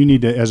this. He goes, you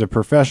need to, as a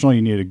professional,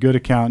 you need a good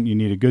accountant, you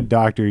need a good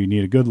doctor, you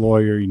need a good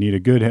lawyer, you need a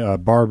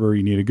good barber,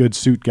 you need a good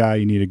suit guy,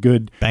 you need a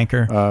good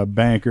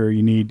banker.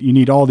 You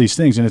need all these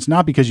things. And it's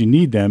not because you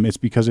need them. It's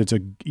because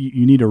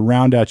you need to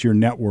round out your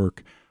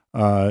network.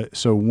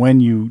 So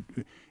when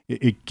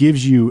it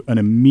gives you an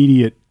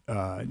immediate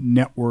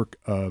network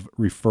of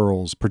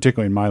referrals,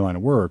 particularly in my line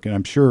of work. And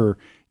I'm sure,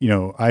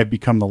 I've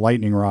become the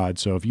lightning rod.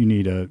 So if you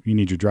need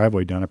your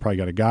driveway done, I probably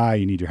got a guy.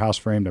 You need your house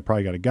framed, I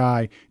probably got a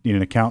guy. You need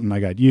an accountant,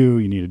 I got you.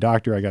 You need a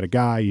doctor, I got a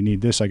guy. You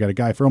need this, I got a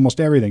guy for almost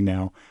everything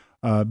now.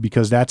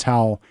 Because that's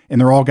how, and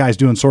they're all guys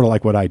doing sort of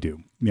like what I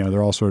do.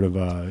 They're all sort of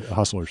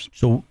hustlers.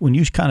 So when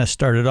you kind of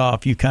started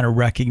off, you kind of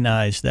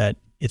recognized that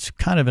it's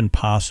kind of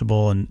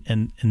impossible,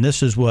 and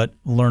this is what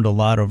I learned a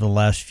lot over the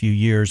last few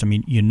years. I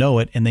mean, you know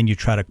it, and then you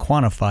try to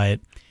quantify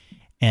it,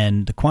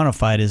 and to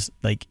quantify it is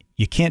like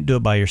you can't do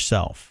it by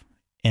yourself.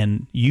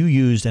 And you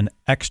used an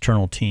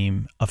external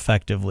team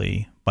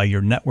effectively by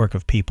your network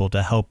of people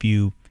to help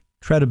you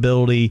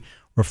credibility,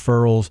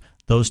 referrals,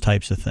 those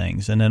types of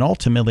things. And then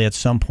ultimately at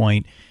some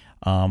point,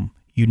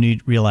 you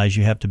realize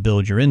you have to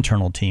build your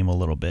internal team a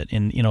little bit.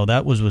 And,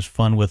 that was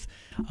fun with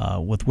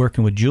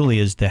working with Julie,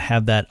 is to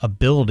have that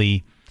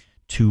ability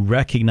to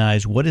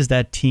recognize what does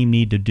that team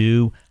need to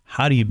do?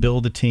 How do you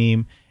build a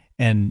team?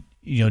 And,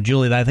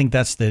 Julie, I think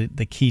that's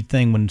the key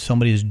thing when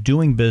somebody is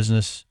doing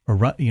business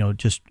or,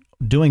 just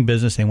doing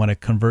business, they want to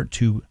convert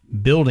to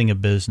building a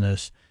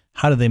business.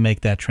 How do they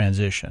make that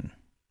transition?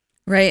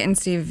 Right. And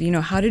Steve,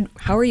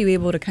 how are you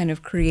able to kind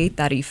of create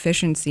that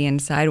efficiency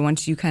inside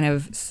once you kind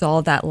of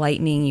saw that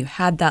lightning, you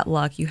had that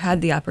luck, you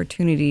had the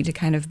opportunity to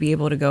kind of be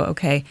able to go,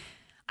 okay,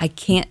 I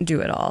can't do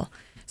it all.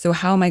 So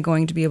how am I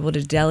going to be able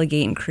to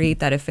delegate and create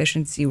that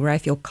efficiency where I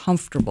feel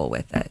comfortable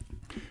with it?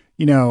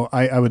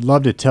 I would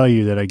love to tell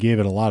you that I gave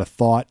it a lot of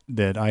thought,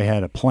 that I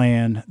had a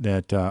plan,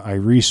 that I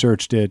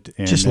researched it.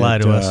 And just lie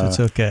to us.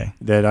 It's okay.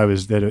 That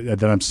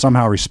I'm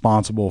somehow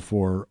responsible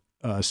for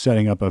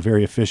setting up a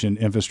very efficient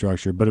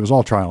infrastructure, but it was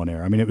all trial and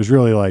error. I mean, it was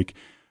really like,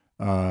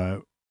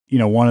 one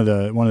of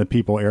the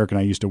people Eric and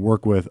I used to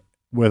work with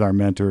our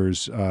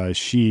mentors.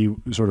 She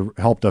sort of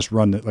helped us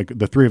run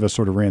the three of us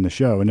sort of ran the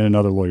show, and then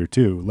another lawyer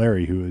too,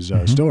 Larry, who is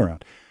still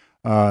around.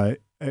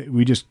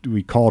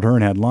 We called her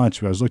and had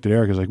lunch. I looked at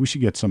Eric. I was like, we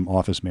should get some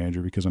office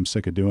manager because I'm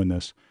sick of doing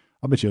this.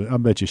 I'll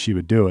bet you she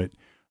would do it.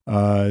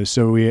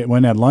 So we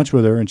went and had lunch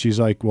with her, and she's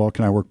like, well,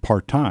 can I work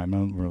part-time?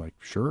 And we're like,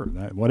 sure,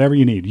 whatever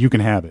you need, you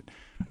can have it.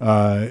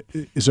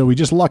 So we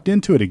just lucked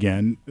into it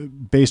again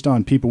based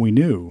on people we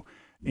knew.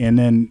 And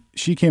then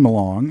she came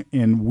along,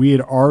 and we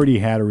had already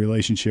had a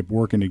relationship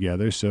working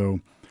together. So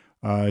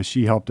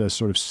she helped us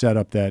sort of set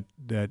up that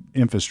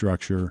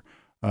infrastructure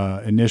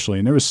initially.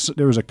 And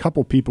there was a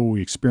couple people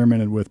we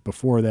experimented with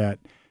before that,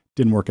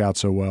 didn't work out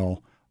so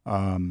well.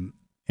 And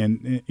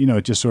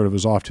it just sort of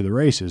was off to the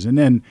races. And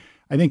then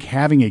I think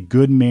having a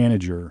good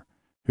manager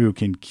who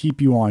can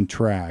keep you on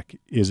track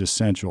is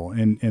essential.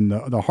 And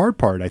the hard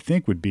part, I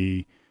think, would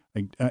be,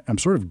 like, I'm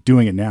sort of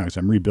doing it now because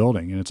I'm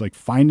rebuilding, and it's like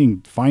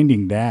finding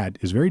that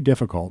is very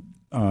difficult.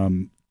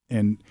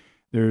 And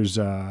there's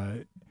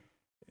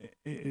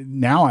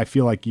now I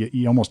feel like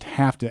you almost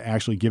have to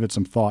actually give it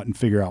some thought and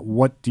figure out,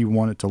 what do you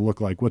want it to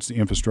look like? What's the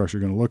infrastructure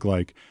going to look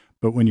like?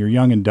 But when you're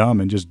young and dumb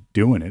and just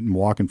doing it and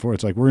walking forward,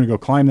 it's like, we're going to go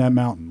climb that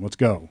mountain. Let's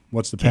go.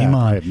 What's the path?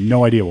 I have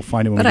no idea. We'll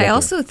find it when we get there. But I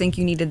also think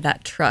you needed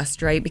that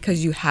trust, right?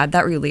 Because you had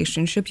that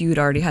relationship. You had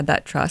already had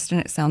that trust. And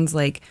it sounds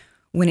like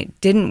when it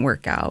didn't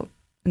work out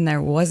and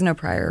there wasn't a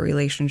prior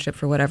relationship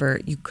for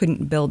whatever, you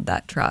couldn't build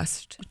that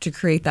trust to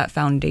create that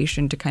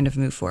foundation to kind of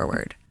move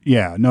forward.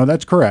 Yeah, no,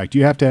 that's correct.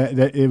 You have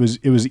to. It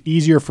was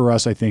easier for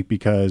us, I think,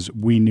 because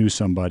we knew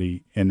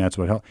somebody, and that's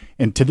what helped.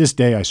 And to this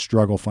day, I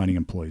struggle finding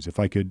employees. If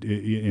I could,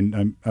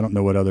 and I don't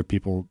know what other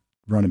people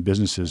running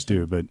businesses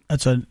do, but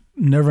that's a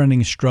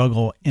never-ending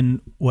struggle.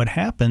 And what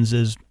happens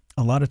is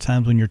a lot of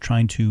times when you're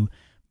trying to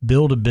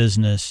build a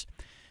business,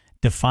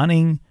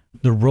 defining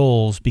the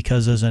roles,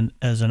 because as an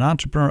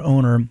entrepreneur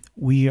owner,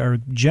 we are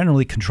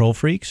generally control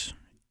freaks,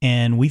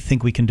 and we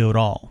think we can do it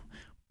all.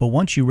 But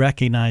once you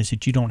recognize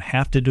that you don't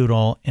have to do it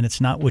all and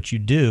it's not what you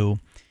do,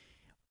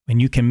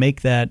 and you can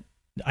make that,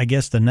 I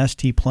guess, the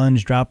Nestea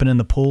plunge, drop it in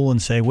the pool and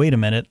say, wait a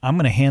minute, I'm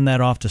going to hand that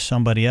off to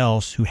somebody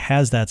else who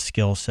has that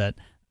skill set.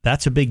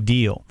 That's a big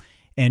deal.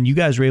 And you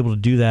guys were able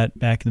to do that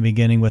back in the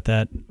beginning with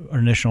that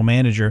initial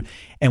manager.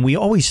 And we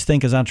always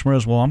think as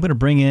entrepreneurs, well, I'm going to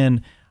bring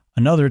in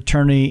another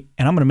attorney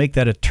and I'm going to make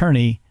that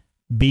attorney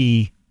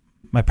be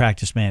my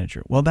practice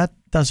manager. Well, that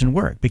doesn't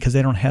work because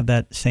they don't have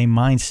that same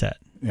mindset.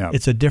 Yeah.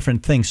 It's a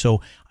different thing. So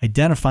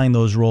identifying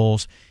those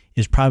roles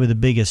is probably the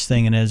biggest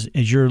thing. And as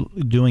you're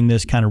doing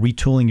this, kind of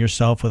retooling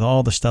yourself with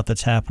all the stuff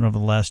that's happened over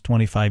the last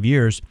 25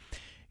 years,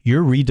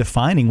 you're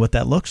redefining what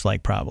that looks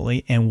like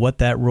probably and what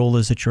that role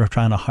is that you're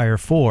trying to hire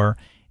for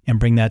and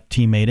bring that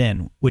teammate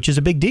in, which is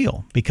a big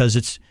deal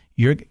because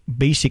you're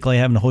basically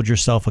having to hold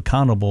yourself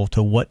accountable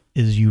to what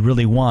is you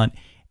really want.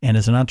 And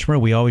as an entrepreneur,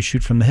 we always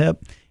shoot from the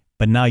hip,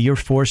 but now you're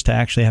forced to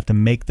actually have to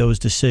make those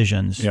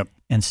decisions. Yep.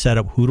 And set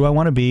up who do I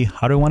want to be,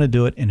 how do I want to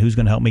do it, and who's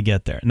going to help me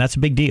get there. And that's a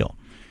big deal.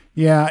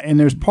 Yeah, and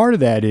there's part of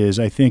that is,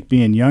 I think,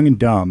 being young and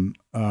dumb.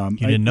 You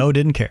didn't know,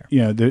 didn't care.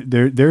 Yeah,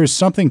 there is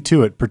something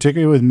to it,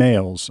 particularly with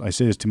males. I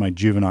say this to my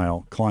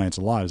juvenile clients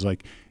a lot. It's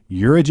like,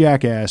 you're a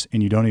jackass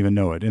and you don't even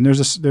know it. And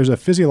there's a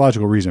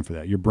physiological reason for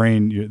that. Your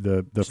brain,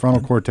 the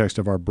frontal cortex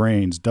of our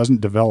brains doesn't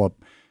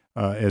develop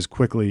as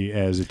quickly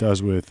as it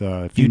does with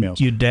females.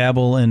 You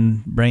dabble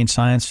in brain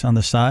science on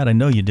the side. I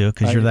know you do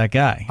because you're that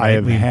guy. Right?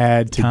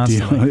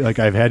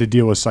 I've had to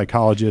deal with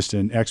psychologists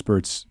and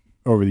experts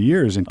over the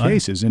years in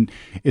cases, and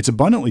it's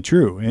abundantly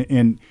true.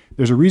 And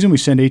there's a reason we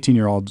send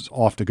 18-year-olds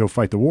off to go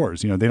fight the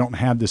wars. They don't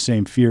have the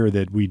same fear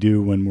that we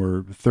do when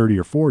we're 30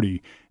 or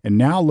 40. And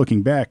now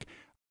looking back,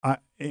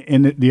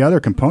 and the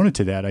other component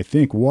to that, I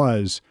think,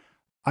 was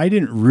I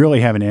didn't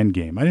really have an end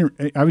game.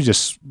 I was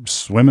just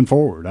swimming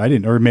forward. I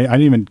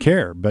didn't even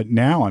care. But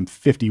now I'm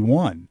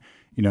 51.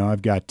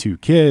 I've got 2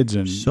 kids,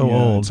 and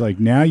old. It's like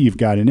now you've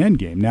got an end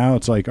game. Now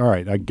it's like, all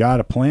right, I got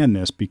to plan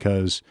this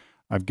because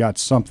I've got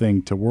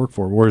something to work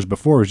for. Whereas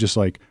before it was just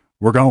like,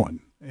 we're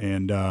going,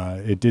 and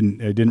it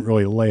didn't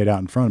really lay it out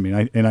in front of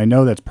me. And I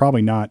know that's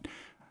probably not.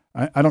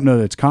 I don't know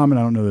that it's common.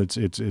 I don't know that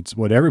it's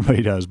what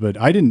everybody does. But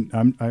I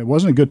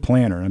wasn't a good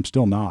planner. I'm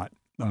still not,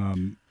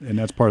 and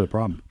that's part of the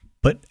problem.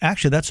 But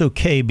actually, that's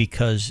okay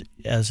because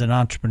as an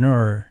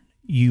entrepreneur,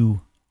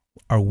 you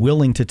are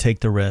willing to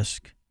take the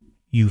risk.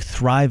 You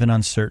thrive in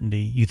uncertainty.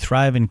 You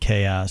thrive in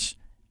chaos.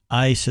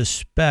 I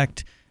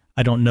suspect,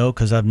 I don't know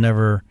because I've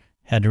never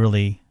had to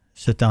really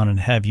sit down and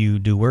have you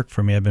do work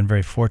for me. I've been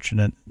very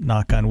fortunate,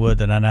 knock on wood,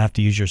 that I don't have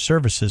to use your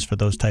services for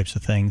those types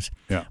of things.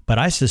 Yeah. But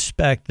I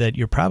suspect that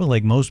you're probably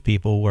like most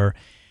people where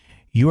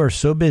you are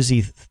so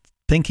busy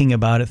thinking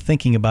about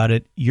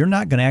it, you're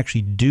not going to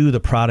actually do the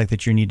product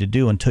that you need to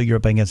do until you're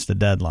up against the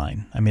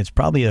deadline. I mean, it's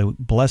probably a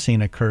blessing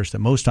and a curse that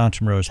most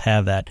entrepreneurs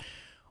have that.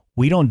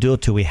 We don't do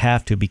it till we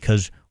have to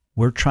because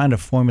we're trying to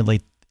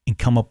formulate and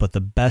come up with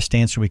the best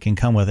answer we can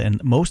come with.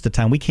 And most of the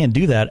time, we can't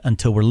do that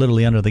until we're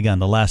literally under the gun,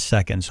 the last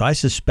second. So I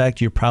suspect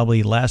you're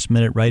probably last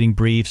minute writing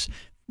briefs,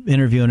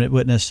 interviewing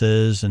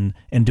witnesses, and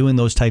doing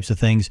those types of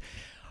things.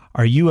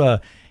 Are you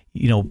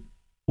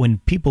when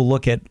people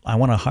look at, I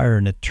want to hire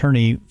an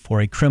attorney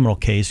for a criminal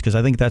case, because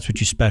I think that's what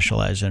you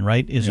specialize in,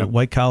 right? Is it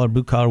white collar,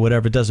 blue collar,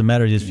 whatever, it doesn't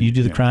matter. If you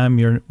do the crime,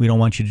 we don't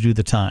want you to do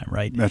the time,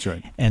 right? That's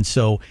right. And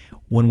so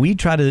when we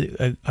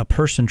a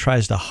person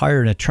tries to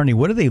hire an attorney,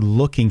 what are they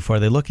looking for? Are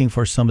they looking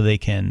for somebody they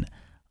can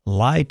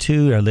lie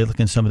to? Are they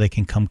looking for somebody they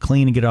can come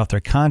clean and get off their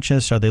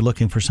conscience? Are they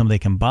looking for somebody they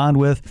can bond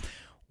with?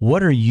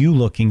 What are you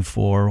looking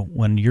for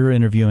when you're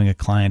interviewing a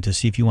client to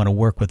see if you want to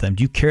work with them?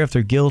 Do you care if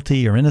they're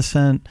guilty or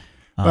innocent?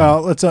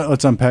 Well, let's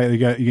unpack. You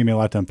gave me a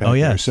lot to unpack. Oh,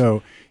 yeah.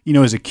 So,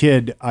 as a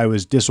kid, I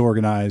was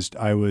disorganized.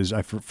 I was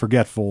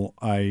forgetful.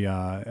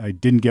 I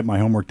didn't get my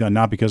homework done,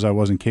 not because I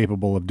wasn't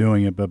capable of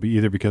doing it, but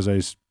either because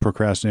I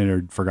procrastinated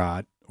or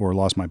forgot or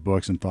lost my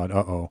books and thought,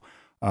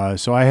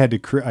 so I had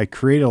to. I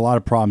created a lot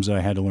of problems that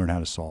I had to learn how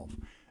to solve.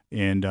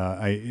 And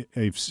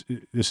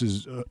this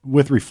is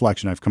with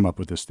reflection. I've come up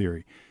with this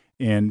theory,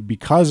 and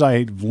because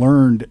I've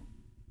learned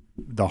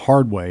the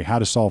hard way how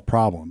to solve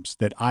problems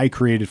that I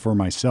created for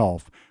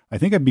myself, I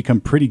think I've become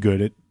pretty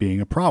good at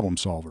being a problem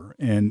solver.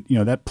 And,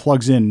 that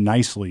plugs in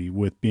nicely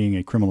with being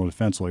a criminal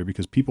defense lawyer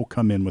because people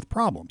come in with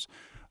problems.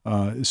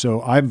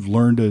 So I've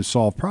learned to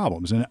solve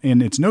problems.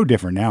 And it's no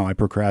different now. I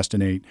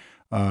procrastinate,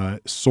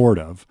 sort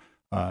of.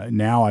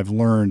 Now I've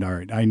learned, all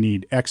right, I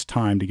need X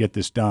time to get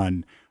this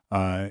done.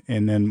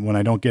 And then when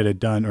I don't get it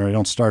done or I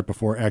don't start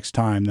before X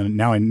time, then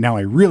now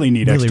I really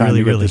need X time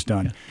to get this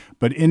done. Yeah.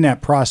 But in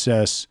that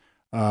process,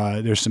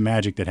 there's some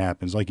magic that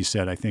happens. Like you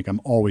said, I think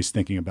I'm always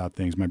thinking about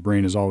things. My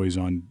brain is always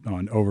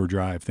on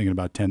overdrive, thinking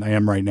about 10. I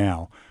am right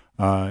now.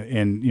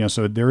 And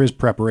so there is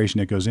preparation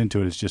that goes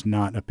into it. It's just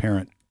not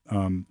apparent.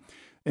 And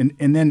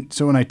then,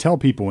 so when I tell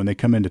people, when they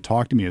come in to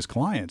talk to me as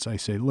clients, I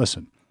say,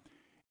 listen,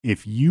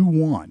 if you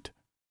want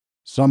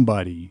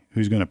somebody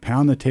who's going to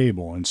pound the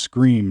table and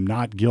scream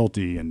not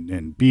guilty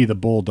and be the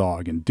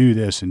bulldog and do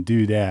this and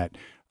do that,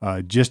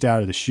 just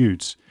out of the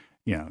chutes,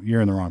 you're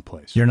in the wrong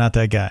place. You're not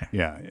that guy.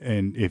 Yeah.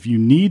 And if you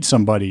need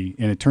somebody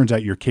and it turns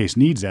out your case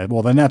needs that,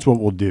 well, then that's what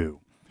we'll do.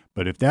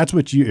 But if that's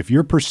if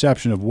your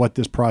perception of what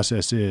this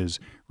process is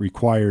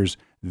requires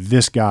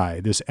this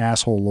guy, this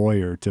asshole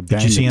lawyer to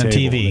bang the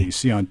table that you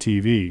see on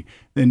TV,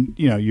 then,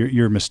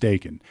 you're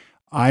mistaken.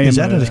 Is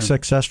that a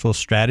successful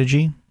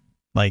strategy?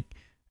 Like,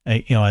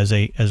 as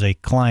a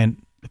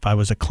client, if I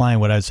was a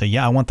client, would I say,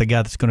 yeah, I want the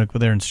guy that's going to go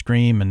there and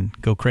scream and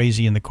go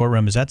crazy in the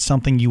courtroom? Is that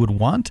something you would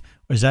want?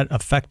 Or is that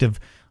effective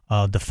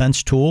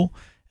defense tool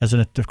as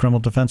a criminal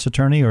defense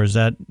attorney? Or is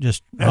that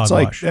just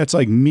hogwash? That's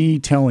like me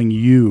telling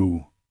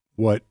you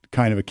what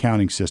kind of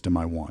accounting system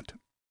I want.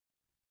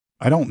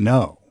 I don't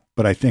know,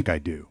 but I think I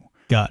do.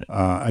 Got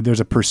it. There's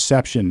a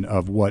perception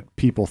of what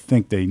people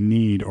think they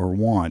need or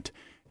want.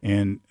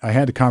 And I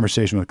had a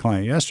conversation with a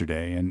client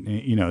yesterday, and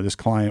this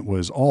client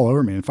was all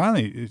over me. And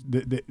finally,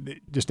 they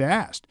just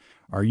asked,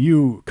 "Are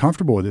you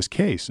comfortable with this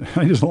case?" And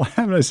I just laughed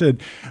and I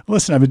said,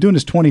 "Listen, I've been doing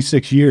this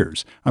 26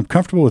 years. I'm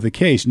comfortable with the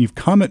case, and you've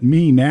come at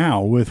me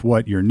now with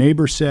what your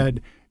neighbor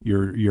said,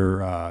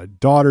 your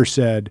daughter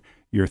said,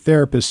 your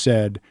therapist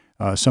said,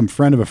 some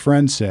friend of a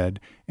friend said,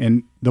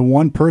 and the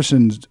one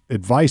person's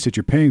advice that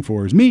you're paying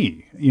for is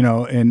me,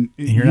 and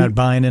you're not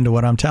buying into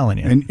what I'm telling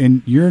you,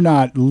 and you're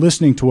not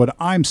listening to what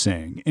I'm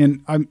saying,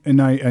 and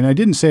I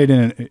didn't say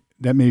it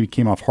that maybe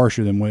came off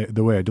harsher than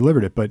the way I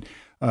delivered it, but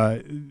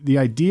the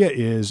idea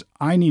is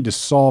I need to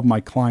solve my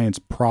client's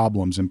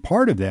problems, and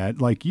part of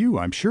that, like you,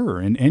 I'm sure,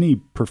 in any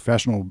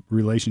professional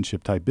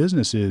relationship type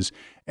business, is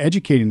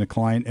educating the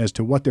client as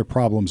to what their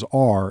problems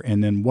are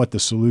and then what the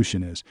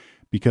solution is.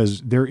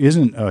 Because there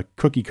isn't a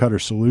cookie cutter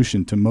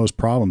solution to most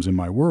problems in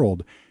my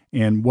world.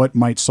 And what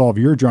might solve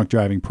your drunk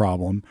driving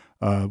problem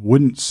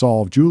wouldn't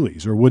solve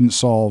Julie's or wouldn't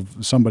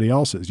solve somebody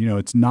else's.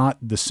 It's not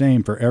the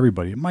same for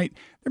everybody. There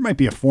might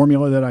be a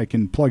formula that I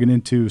can plug it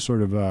into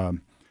sort of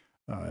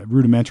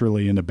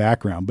rudimentarily in the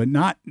background, but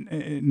not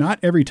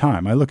every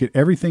time. I look at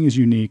everything as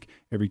unique.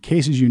 Every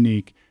case is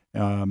unique.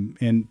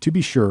 And to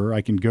be sure,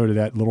 I can go to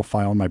that little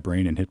file in my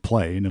brain and hit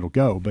play and it'll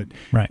go, but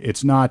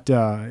It's not,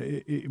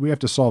 we have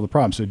to solve the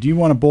problem. So do you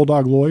want a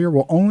bulldog lawyer?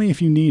 Well, only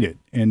if you need it.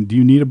 And do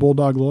you need a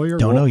bulldog lawyer?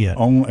 Don't know yet.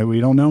 We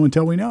don't know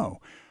until we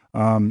know.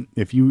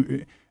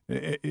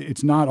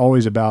 It's not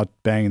always about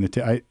banging the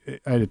table.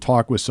 I had a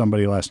talk with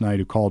somebody last night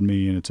who called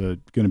me, and it's going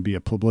to be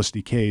a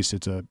publicity case.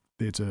 It's a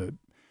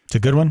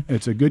good one.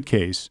 It's a good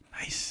case.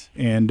 Nice.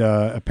 And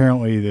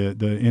apparently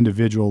the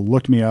individual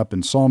looked me up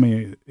and saw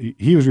me.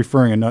 He was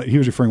referring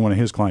one of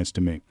his clients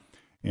to me,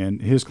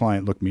 and his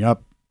client looked me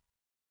up,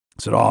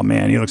 said, "Oh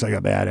man, he looks like a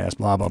badass."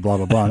 Blah blah blah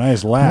blah blah. And I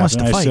just laughed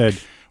and I said,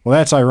 "Well,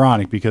 that's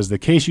ironic because the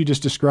case you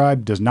just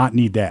described does not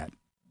need that.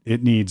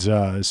 It needs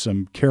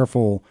some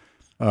careful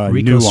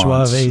Rico nuance.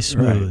 Suave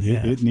smooth. Right.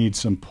 Yeah. It needs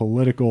some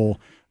political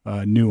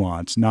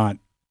nuance, not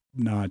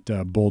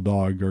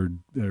bulldog or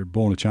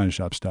bull in a china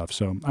shop stuff."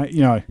 So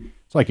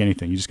it's like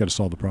anything. You just got to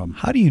solve the problem.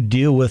 How do you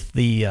deal with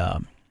the,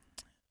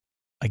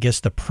 I guess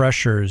the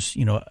pressures?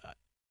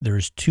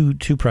 There's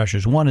two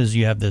pressures. One is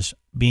you have this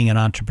being an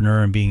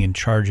entrepreneur and being in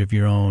charge of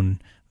your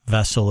own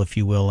vessel, if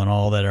you will, and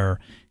all that are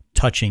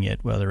touching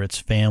it, whether it's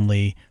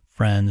family,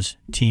 friends,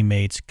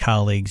 teammates,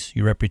 colleagues,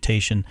 your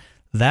reputation.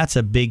 That's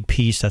a big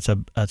piece. I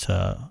don't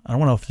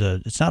know if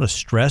it's not a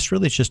stress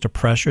really. It's just a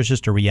pressure. It's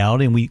just a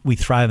reality, and we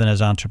thrive in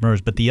as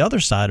entrepreneurs. But the other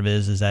side of it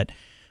is that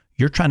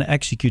you're trying to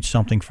execute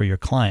something for your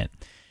client.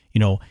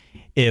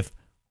 If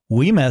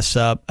we mess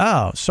up,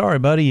 oh, sorry,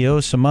 buddy, you owe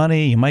some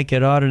money, you might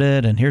get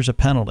audited, and here's a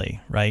penalty,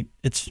 right?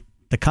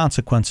 The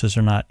consequences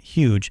are not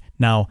huge.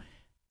 Now,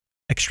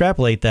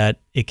 extrapolate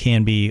that, it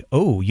can be,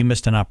 oh, you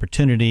missed an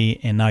opportunity,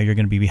 and now you're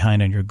going to be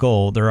behind on your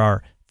goal. There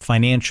are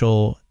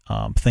financial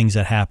things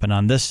that happen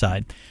on this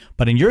side.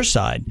 But on your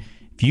side,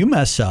 if you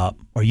mess up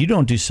or you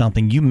don't do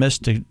something, you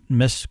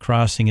miss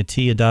crossing a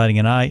T, a dotting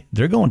an I,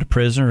 they're going to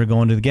prison or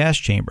going to the gas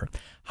chamber.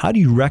 How do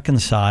you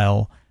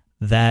reconcile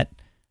that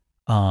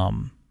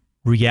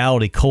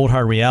reality, cold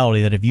hard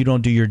reality, that if you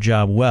don't do your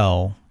job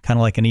well, kind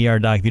of like an ER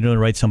doc, if you don't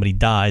right, somebody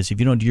dies. If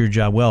you don't do your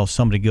job well,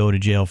 somebody go to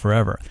jail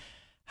forever.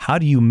 How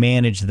do you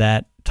manage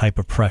that type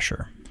of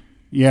pressure?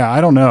 Yeah,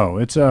 I don't know.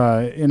 It's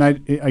and I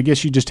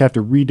guess you just have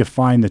to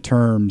redefine the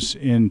terms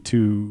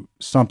into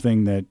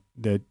something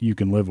that you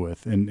can live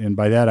with. And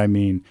by that I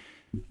mean,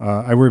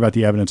 I worry about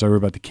the evidence, I worry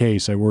about the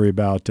case, I worry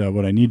about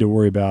what I need to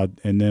worry about,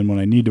 and then when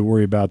I need to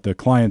worry about the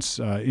client's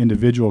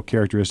individual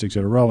characteristics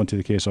that are relevant to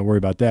the case, I'll worry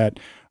about that.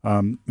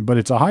 But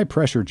it's a high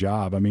pressure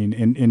job. I mean,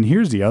 and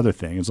here's the other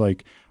thing: it's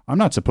like I'm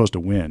not supposed to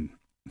win.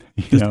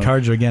 The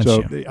cards are against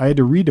you. I had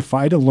to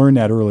redefine, to learn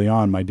that early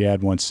on. My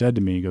dad once said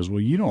to me, he goes, well,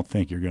 you don't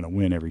think you're going to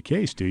win every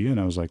case, do you? And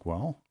I was like,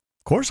 well,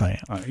 of course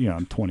I am.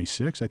 I'm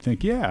 26. I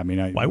think, yeah. I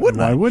mean, why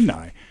wouldn't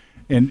I?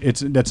 And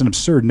that's an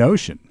absurd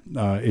notion.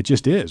 It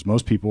just is.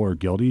 Most people are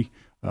guilty.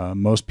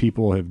 Most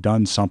people have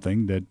done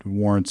something that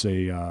warrants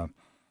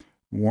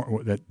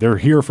that they're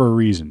here for a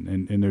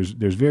reason. And there's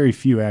very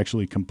few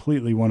actually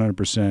completely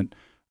 100%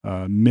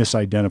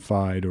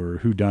 misidentified or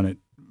whodunit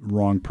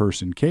wrong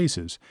person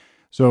cases.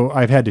 So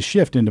I've had to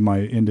shift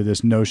into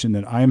this notion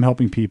that I am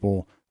helping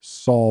people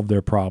solve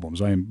their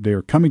problems.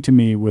 They're coming to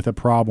me with a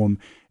problem,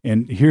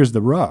 and here's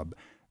the rub.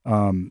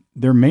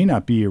 There may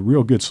not be a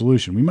real good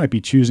solution. We might be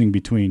choosing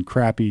between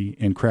crappy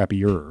and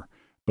crappier,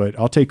 but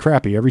I'll take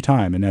crappy every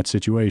time in that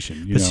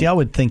situation. See, I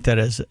would think that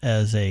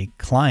as a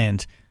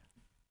client,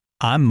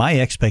 my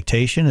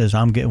expectation is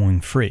I'm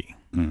going free.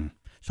 Mm.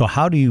 So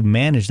how do you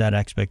manage that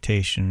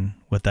expectation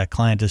with that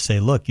client to say,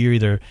 look,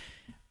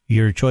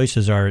 your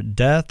choices are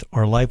death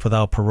or life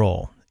without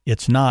parole.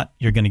 It's not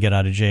you're going to get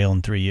out of jail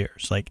in 3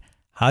 years. Like,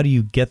 how do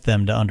you get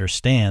them to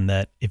understand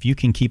that if you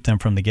can keep them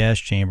from the gas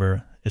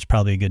chamber, it's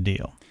probably a good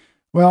deal?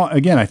 Well,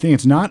 again, I think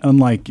it's not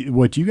unlike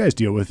what you guys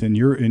deal with in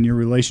your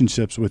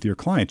relationships with your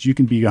clients. You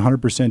can be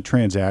 100%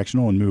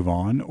 transactional and move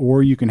on,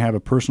 or you can have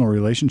a personal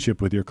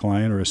relationship with your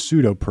client, or a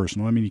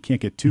pseudo-personal. I mean, you can't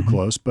get too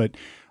close, but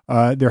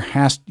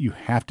you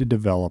have to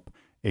develop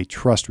a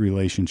trust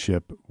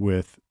relationship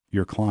with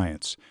your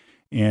clients.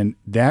 And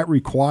that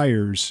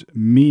requires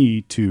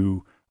me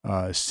to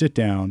sit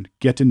down,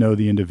 get to know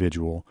the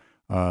individual,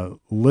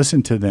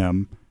 listen to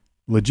them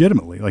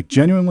legitimately, like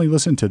genuinely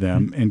listen to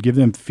them and give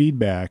them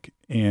feedback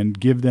and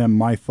give them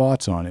my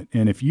thoughts on it.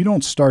 And if you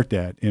don't start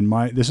that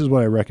this is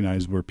what I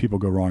recognize where people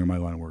go wrong in my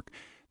line of work.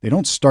 They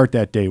don't start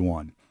that day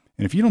one.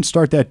 And if you don't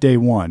start that day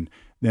one,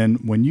 then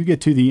when you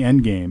get to the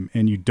end game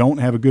and you don't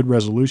have a good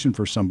resolution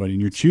for somebody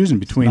and you're choosing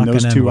between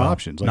those two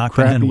options, like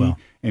crappy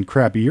and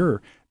crappier,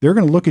 they're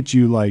going to look at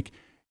you like,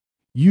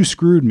 you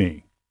screwed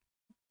me.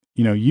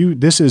 I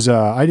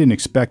didn't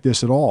expect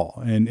this at all.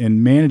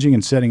 And managing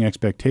and setting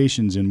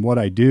expectations in what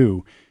I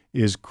do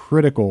is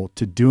critical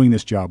to doing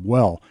this job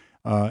well.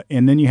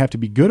 And then you have to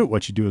be good at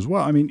what you do as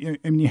well. I mean,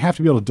 you have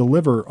to be able to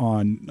deliver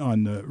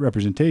on the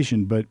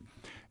representation, but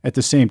at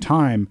the same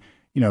time,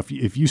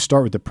 if you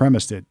start with the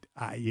premise that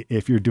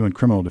if you're doing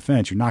criminal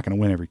defense, you're not going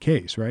to win every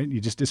case, right?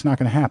 It's not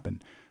going to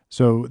happen.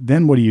 So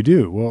then what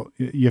do? Well,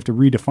 you have to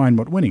redefine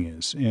what winning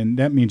is. And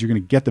that means you're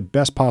going to get the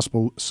best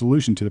possible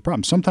solution to the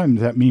problem. Sometimes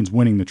that means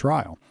winning the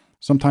trial.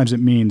 Sometimes it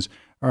means,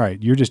 all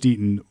right, you're just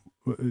eating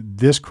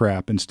this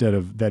crap instead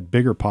of that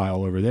bigger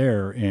pile over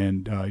there.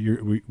 And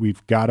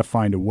we've got to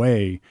find a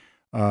way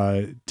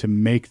to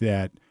make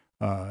that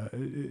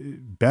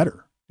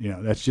better.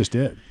 That's just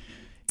it.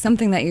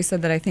 Something that you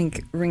said that I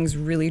think rings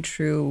really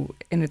true,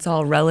 and it's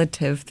all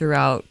relative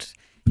throughout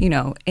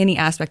any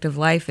aspect of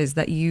life, is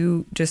that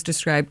you just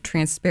described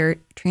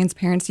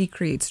transparency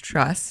creates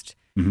trust,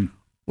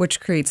 which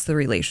creates the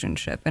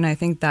relationship. And I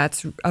think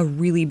that's a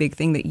really big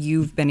thing that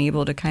you've been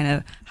able to kind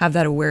of have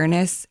that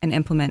awareness and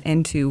implement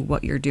into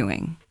what you're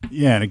doing.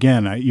 Yeah. And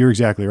again, you're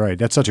exactly right.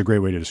 That's such a great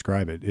way to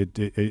describe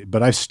it.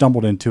 But I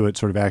stumbled into it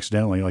sort of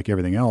accidentally, like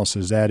everything else,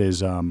 it's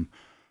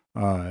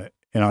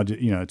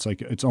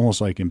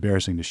almost like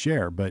embarrassing to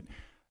share, but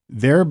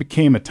there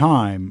became a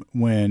time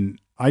when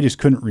I just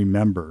couldn't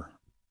remember.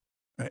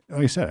 Like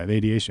I said, I have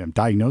ADHD. I'm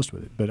diagnosed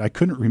with it, but I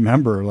couldn't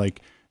remember like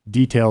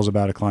details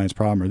about a client's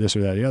problem or this or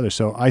that or the other.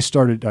 So I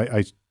started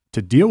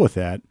to deal with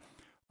that.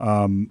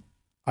 I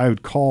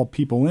would call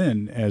people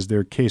in as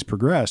their case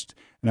progressed,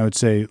 and I would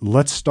say,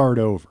 let's start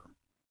over,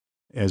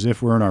 as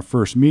if we're in our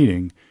first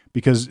meeting,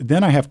 because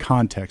then I have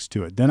context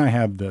to it. Then I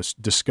have this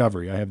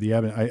discovery. I have the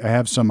evidence. I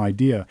have some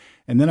idea,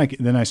 and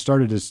then I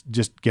started to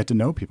just get to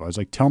know people. I was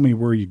like, tell me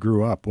where you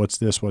grew up. What's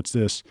this? What's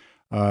this?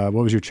 What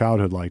was your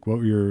childhood like?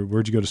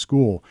 Where'd you go to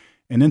school?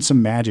 And then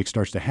some magic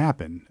starts to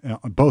happen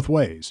both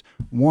ways.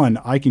 One,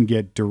 I can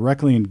get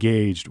directly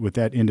engaged with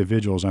that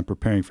individual as I'm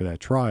preparing for that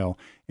trial.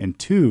 And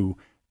two,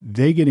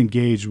 they get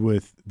engaged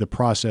with the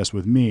process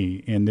with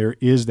me, and there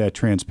is that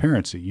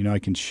transparency. I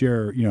can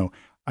share,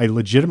 I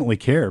legitimately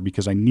care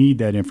because I need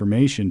that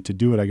information to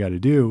do what I got to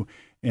do.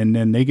 And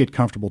then they get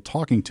comfortable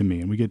talking to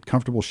me, and we get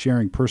comfortable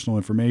sharing personal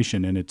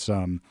information. And it's,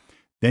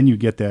 then you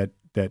get that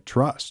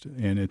trust,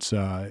 and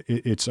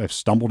I've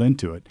stumbled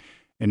into it.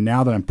 And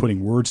now that I'm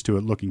putting words to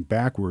it, looking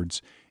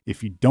backwards,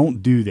 if you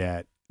don't do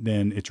that,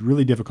 then it's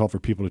really difficult for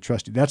people to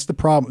trust you. That's the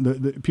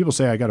problem. People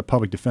say I got a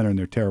public defender and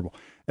they're terrible.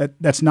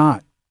 That's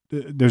not.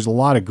 There's a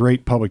lot of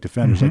great public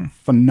defenders, like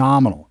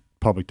phenomenal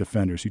public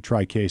defenders who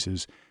try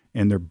cases,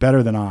 and they're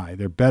better than I.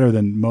 They're better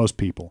than most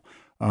people.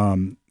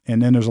 And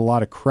then there's a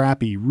lot of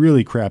crappy,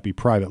 really crappy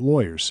private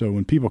lawyers. So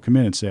when people come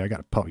in and say, I got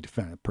a public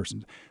defender, that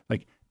person's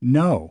like,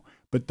 no.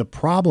 But the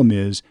problem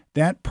is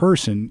that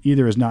person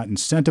either is not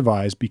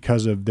incentivized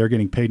because of they're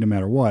getting paid no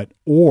matter what,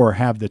 or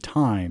have the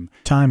time.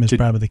 Time is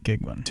probably the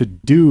big one. To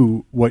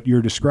do what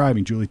you're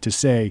describing, Julie, to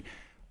say,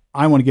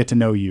 I want to get to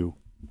know you.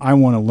 I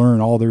want to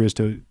learn all there is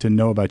to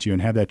know about you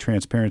and have that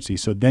transparency.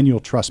 So then you'll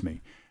trust me.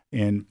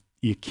 And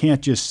you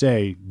can't just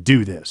say,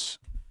 do this.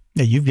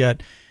 Yeah,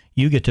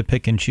 you get to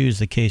pick and choose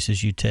the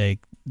cases you take.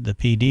 The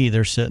PD,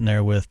 they're sitting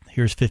there with,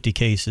 here's 50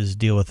 cases,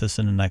 deal with this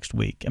in the next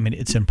week. I mean,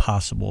 it's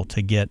impossible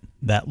to get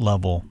that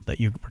level that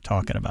you were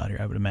talking about here,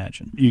 I would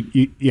imagine.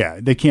 Yeah,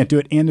 they can't do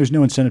it, and there's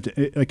no incentive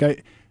to,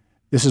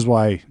 this is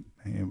why,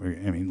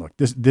 look,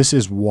 this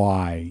is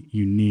why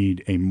you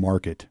need a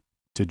market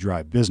to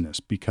drive business,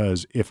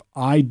 because if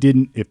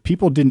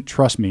people didn't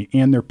trust me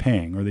and they're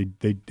paying, or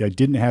they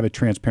didn't have a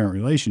transparent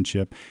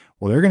relationship,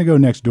 well, they're going to go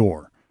next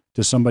door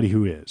to somebody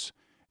who is,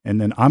 and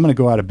then I'm going to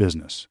go out of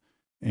business.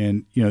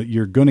 And,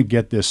 you're going to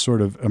get this sort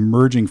of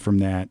emerging from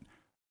that,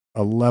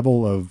 a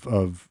level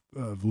of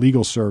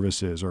legal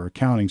services or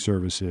accounting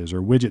services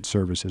or widget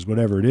services,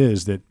 whatever it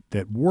is that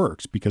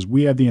works, because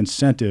we have the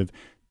incentive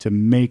to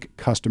make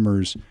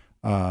customers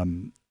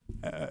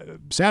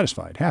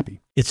satisfied,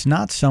 happy. It's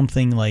not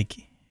something like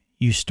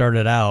you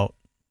started out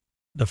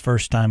the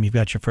first time you've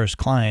got your first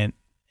client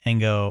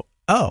and go,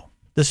 oh,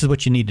 this is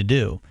what you need to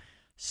do.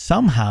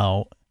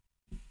 Somehow,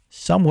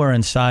 somewhere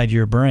inside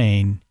your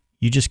brain,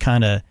 you just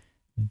kind of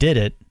did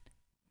it.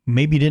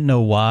 Maybe you didn't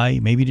know why,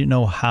 maybe you didn't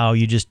know how,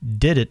 you just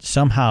did it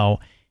somehow.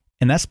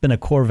 And that's been a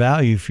core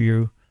value for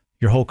you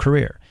your whole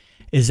career.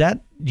 Do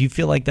you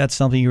feel like that's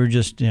something you were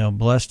just,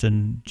 blessed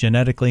and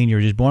genetically and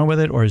you're just born with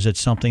it? Or is it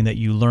something that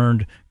you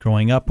learned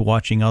growing up,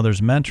 watching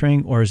others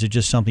mentoring? Or is it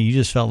just something you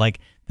just felt like,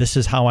 this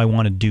is how I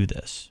want to do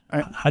this?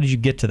 How did you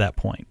get to that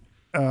point?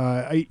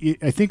 I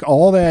think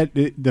all that,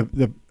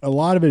 a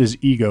lot of it is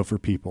ego for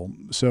people.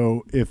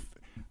 So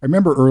I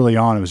remember early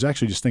on, I was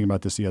actually just thinking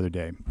about this the other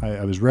day.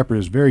 I was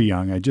very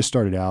young. I just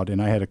started out,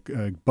 and I had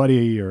a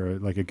buddy or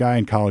like a guy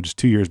in college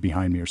 2 years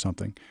behind me or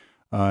something.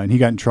 And he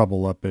got in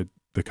trouble up at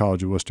the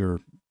College of Worcester,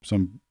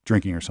 some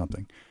drinking or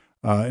something.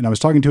 And I was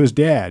talking to his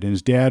dad, and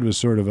his dad was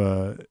sort of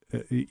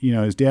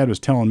his dad was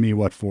telling me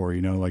what for,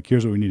 like,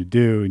 here's what we need to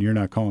do, and you're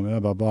not calling me, blah,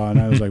 blah, blah.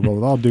 And I was like, well,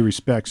 with all due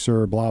respect,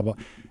 sir, blah, blah.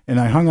 And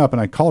I hung up,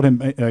 and I called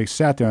him. I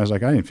sat there, and I was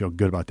like, I didn't feel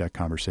good about that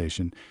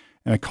conversation.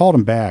 And I called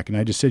him back, and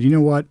I just said, you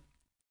know what?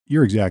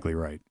 You're exactly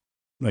right.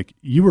 Like,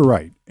 you were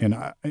right.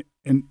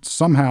 And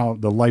somehow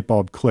the light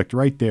bulb clicked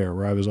right there,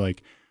 where I was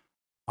like,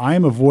 I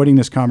am avoiding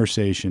this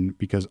conversation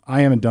because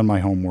I haven't done my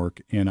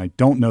homework and I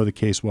don't know the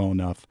case well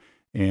enough.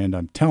 And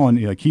I'm telling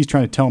you, like, he's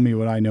trying to tell me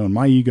what I know, and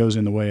my ego's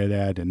in the way of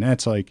that. And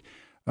that's like,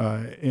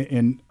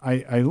 and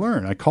I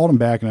learned. I called him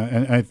back,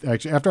 and I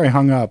actually, after I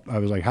hung up, I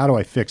was like, how do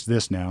I fix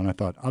this now? And I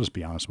thought, I'll just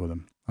be honest with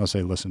him. I'll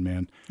say, listen,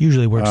 man.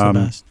 Usually works the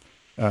best.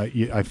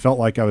 I felt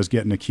like I was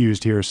getting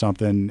accused here or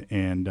something,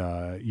 and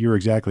you're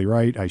exactly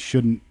right. I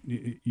shouldn't.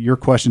 Your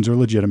questions are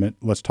legitimate.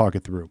 Let's talk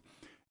it through.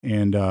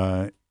 And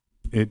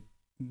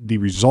the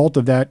result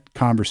of that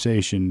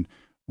conversation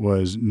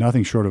was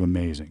nothing short of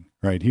amazing.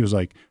 Right? He was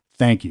like,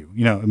 "Thank you."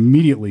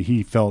 Immediately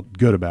he felt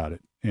good about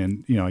it.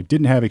 And I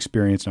didn't have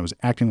experience, and I was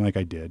acting like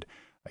I did.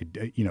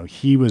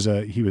 He was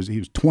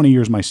 20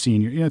 years my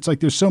senior. It's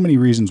like there's so many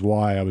reasons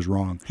why I was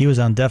wrong. He was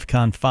on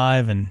DEFCON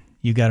 5 and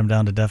you got him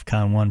down to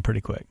DEFCON 1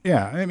 pretty quick.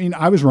 Yeah.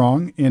 I was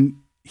wrong, and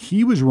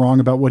he was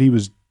wrong about what he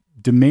was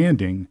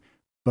demanding,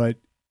 but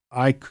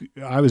I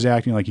was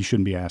acting like he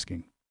shouldn't be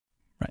asking.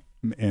 Right.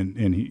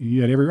 And he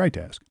had every right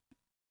to ask.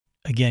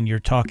 Again, you're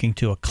talking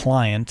to a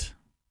client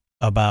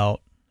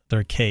about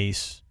their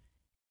case,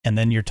 and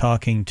then you're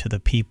talking to the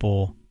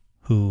people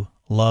who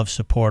love,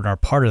 support, and are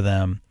part of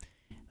them.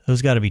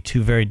 Those got to be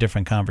two very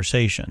different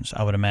conversations,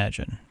 I would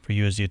imagine, for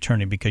you as the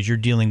attorney, because you're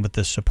dealing with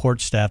the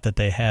support staff that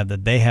they have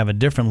a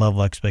different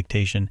level of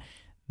expectation.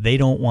 They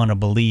don't want to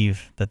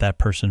believe that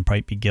person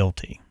might be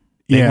guilty.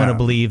 They want to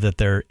believe that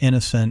they're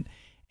innocent,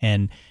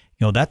 and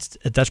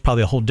that's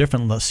probably a whole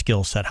different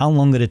skill set. How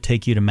long did it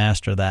take you to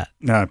master that?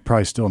 No,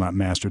 probably still not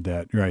mastered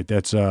that. Right.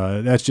 That's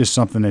just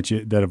something that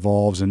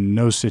evolves, and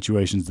no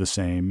situation's the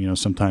same.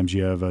 Sometimes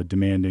you have a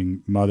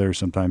demanding mother,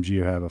 sometimes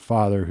you have a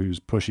father who's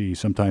pushy,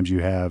 sometimes you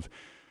have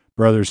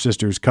brothers,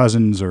 sisters,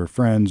 cousins, or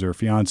friends, or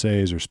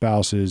fiancés, or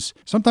spouses.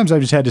 Sometimes I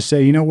just had to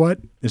say, you know what?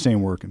 This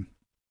ain't working.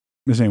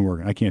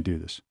 I can't do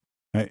this.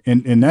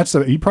 And that's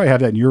you probably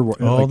have that in your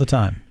work all the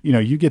time.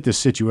 You get this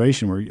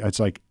situation where it's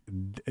like,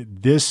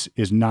 this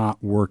is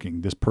not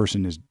working. This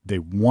person they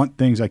want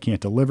things I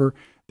can't deliver.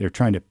 They're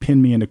trying to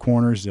pin me into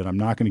corners that I'm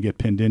not going to get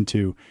pinned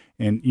into.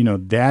 And,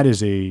 that is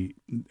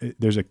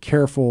there's a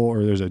careful,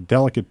 or there's a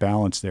delicate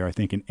balance there, I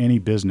think, in any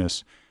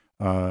business.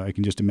 I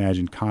can just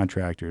imagine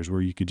contractors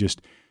where you could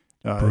just,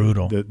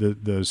 brutal.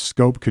 The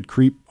scope could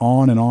creep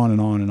on and on and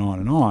on and on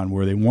and on,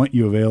 where they want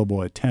you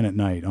available at 10 at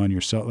night on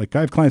your cell. Like, I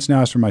have clients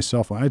now ask for my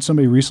cell phone. I had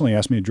somebody recently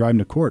ask me to drive them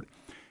to court,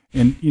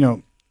 and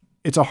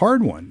it's a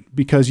hard one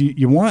because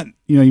you want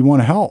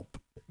to help,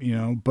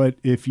 but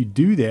if you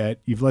do that,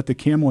 you've let the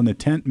camel in the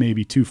tent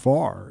maybe too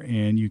far,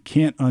 and you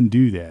can't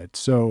undo that.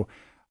 So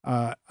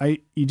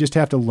you just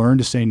have to learn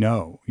to say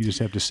no. You just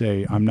have to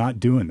say, I'm not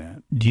doing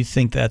that. Do you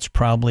think that's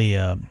probably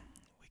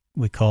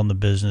we call in the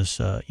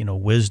business,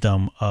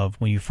 wisdom of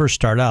when you first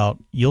start out,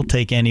 you'll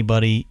take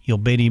anybody, you'll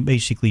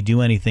basically do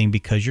anything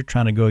because you're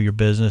trying to grow your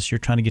business, you're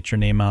trying to get your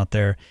name out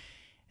there.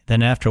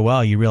 Then after a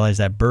while, you realize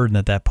that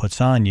burden that puts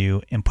on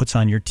you and puts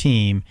on your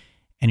team,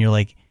 and you're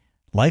like,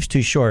 life's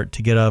too short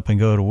to get up and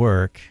go to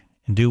work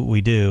and do what we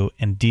do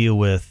and deal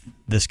with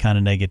this kind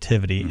of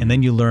negativity. And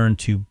then you learn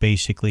to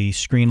basically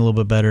screen a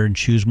little bit better and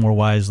choose more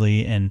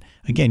wisely. And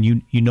again,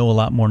 you know a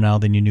lot more now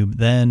than you knew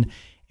then,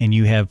 and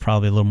you have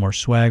probably a little more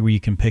swag where you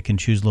can pick and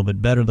choose a little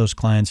bit better those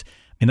clients.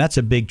 I mean, that's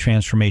a big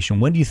transformation.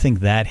 When do you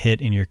think that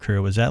hit in your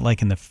career? Was that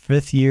like in the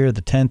 5th year,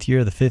 the 10th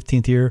year, the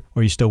 15th year, or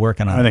are you still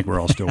working on it? I think we're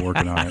all still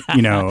working on it.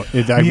 You know,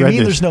 you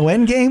mean there's no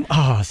end game?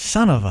 Oh,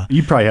 son of a...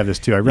 You probably have this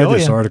too. I read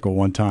this article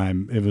one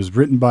time. It was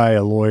written by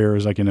a lawyer. It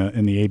was like in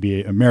the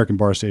ABA, American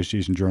Bar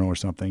Association Journal or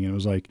something. And it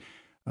was like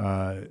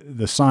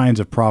the signs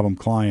of problem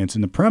clients.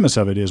 And the premise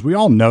of it is we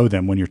all know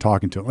them when you're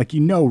talking to them. Like,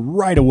 you know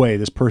right away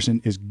this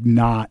person is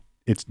not...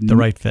 It's the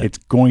right fit. It's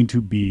going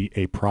to be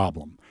a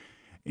problem.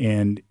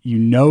 And you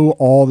know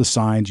all the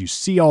signs, you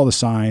see all the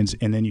signs,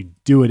 and then you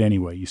do it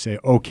anyway. You say,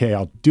 okay,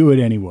 I'll do it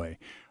anyway.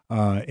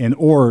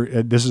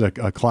 This is a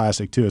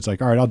classic too. It's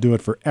like, all right, I'll do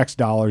it for X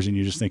dollars. And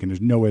you're just thinking there's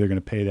no way they're going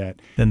to pay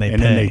that. Then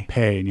they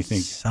pay. And you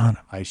think,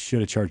 I should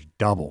have charged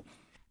double.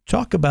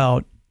 Talk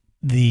about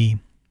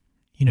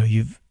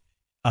you've,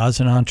 as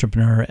an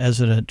entrepreneur,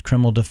 as a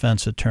criminal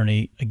defense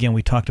attorney, again,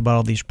 we talked about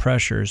all these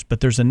pressures,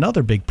 but there's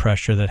another big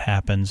pressure that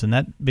happens. And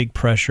that big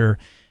pressure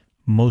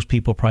most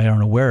people probably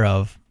aren't aware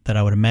of, that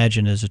I would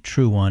imagine is a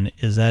true one,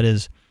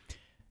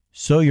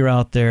 so you're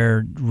out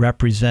there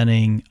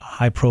representing a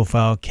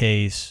high-profile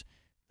case.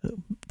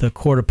 The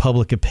court of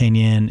public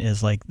opinion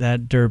is like,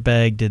 that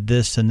dirtbag did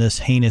this and this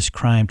heinous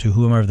crime to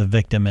whomever the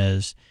victim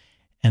is.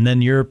 And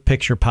then your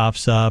picture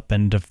pops up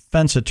and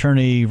defense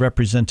attorney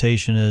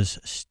representation is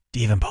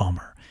Stephen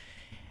Palmer.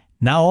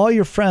 Now all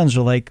your friends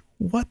are like,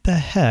 what the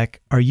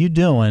heck are you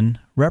doing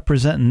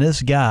representing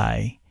this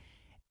guy?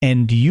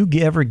 And do you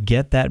ever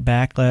get that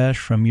backlash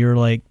from your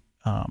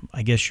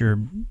I guess your,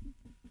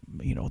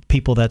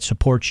 people that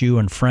support you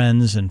and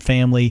friends and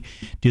family?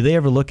 Do they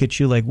ever look at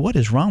you like, what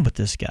is wrong with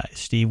this guy,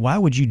 Steve? Why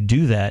would you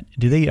do that?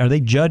 Are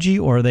they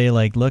judgy, or are they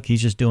like, look,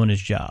 he's just doing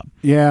his job?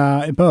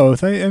 Yeah,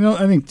 both. I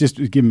think just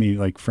give me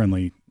like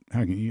friendly.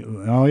 How can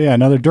you? Oh yeah,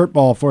 another dirt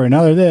ball for you,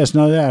 another this,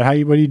 another that.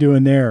 What are you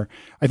doing there?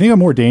 I think a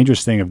more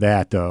dangerous thing of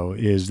that though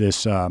is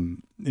this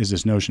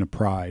notion of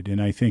pride,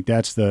 and I think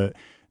it's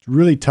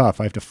really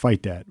tough. I have to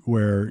fight that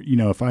where,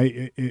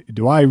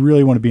 do I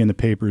really want to be in the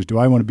papers? Do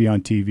I want to be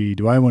on TV?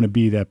 Do I want to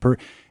be that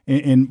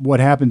and what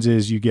happens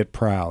is you get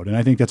proud. And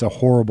I think that's a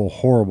horrible,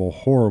 horrible,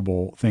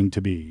 horrible thing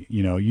to be.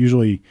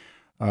 Usually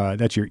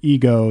that's your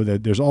ego.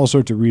 That there's all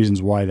sorts of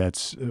reasons why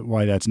that's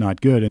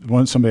not good.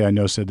 And somebody I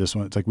know said this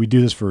one. It's like, we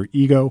do this for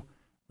ego,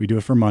 we do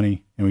it for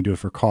money, and we do it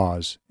for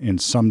cause in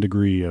some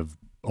degree of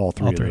all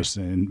three of those.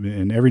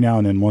 And every now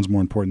and then one's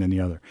more important than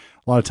the other.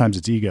 A lot of times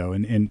it's ego.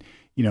 And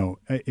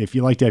if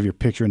you like to have your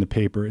picture in the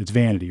paper, it's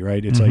vanity,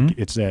 right? It's like,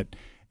 it's that.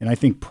 And I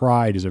think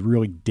pride is a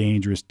really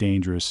dangerous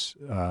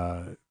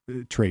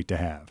trait to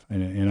have.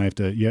 And I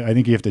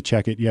think you have to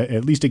check it. Yeah.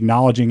 At least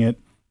acknowledging it.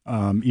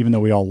 Even though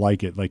we all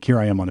like it, like, here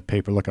I am on the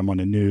paper, look, I'm on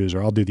the news,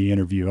 or I'll do the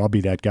interview, I'll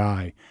be that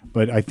guy.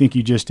 But I think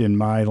you just, in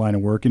my line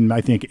of work, and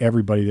I think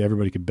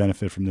everybody could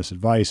benefit from this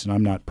advice, and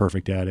I'm not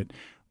perfect at it.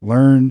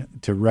 Learn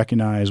to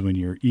recognize when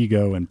your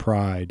ego and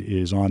pride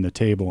is on the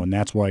table, and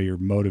that's why you're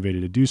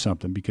motivated to do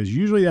something. Because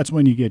usually that's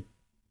when you get,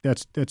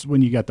 that's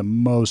when you got the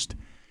most.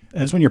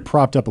 That's when you're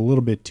propped up a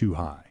little bit too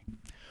high.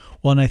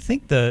 Well, and I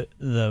think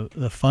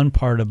the fun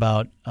part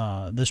about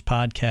this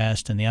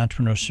podcast and the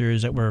Entrepreneur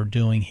Series that we're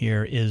doing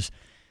here is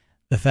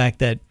the fact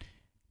that,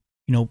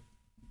 a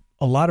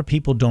lot of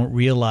people don't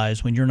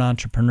realize when you're an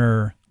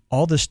entrepreneur,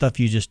 all this stuff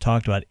you just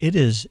talked about, it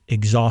is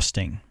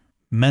exhausting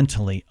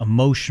mentally,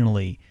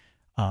 emotionally.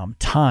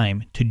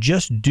 Time to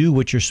just do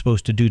what you're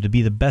supposed to do to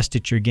be the best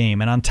at your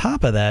game. And on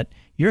top of that,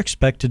 you're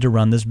expected to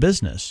run this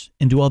business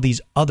and do all these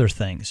other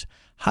things.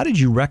 How did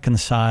you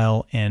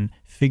reconcile and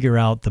figure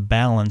out the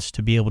balance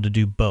to be able to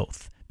do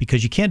both?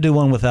 Because you can't do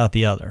one without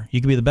the other.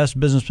 You can be the best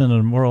businessman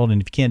in the world,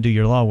 and if you can't do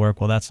your law work,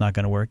 well, that's not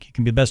going to work. You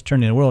can be the best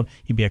attorney in the world,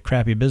 you'd be a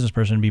crappy business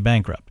person and be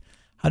bankrupt.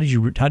 How did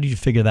you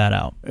figure that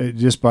out?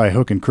 Just by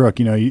hook and crook,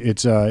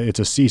 it's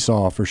a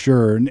seesaw for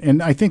sure,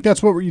 and I think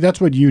that's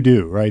what you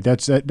do, right?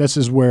 This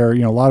is where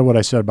a lot of what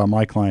I said about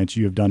my clients,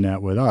 you have done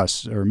that with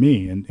us or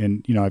me,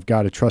 and I've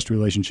got a trust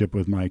relationship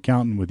with my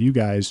accountant, with you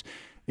guys,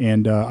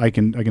 and I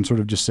can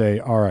sort of just say,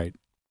 all right,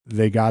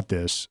 they got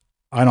this.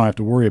 I don't have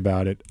to worry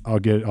about it.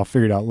 I'll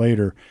figure it out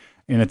later,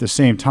 and at the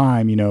same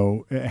time,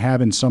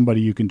 having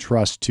somebody you can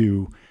trust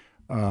to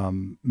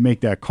make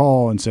that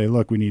call and say,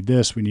 look, we need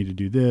this, we need to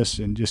do this,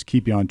 and just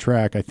keep you on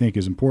track, I think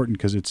is important,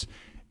 because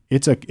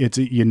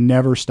you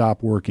never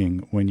stop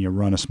working when you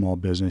run a small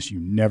business. You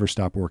never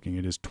stop working.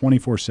 It is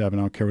 24/7. I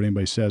don't care what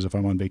anybody says. If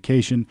I'm on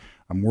vacation,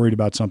 I'm worried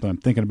about something, I'm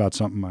thinking about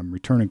something, I'm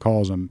returning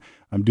calls, I'm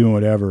doing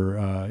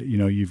whatever.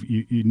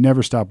 You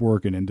never stop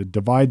working, and to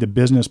divide the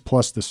business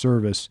plus the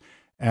service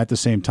at the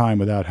same time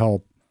without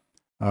help,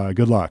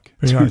 good luck.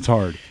 It's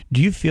hard.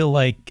 Do you feel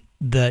like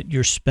that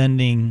you're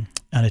spending,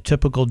 on a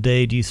typical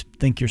day, do you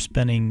think you're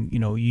spending,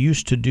 you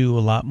used to do a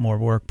lot more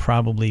work,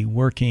 probably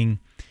working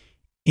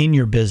in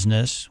your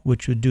business,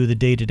 which would do the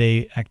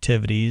day-to-day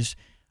activities.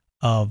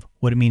 of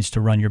what it means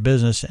to run your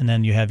business. And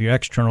then you have your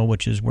external,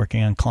 which is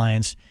working on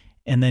clients.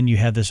 And then you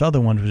have this other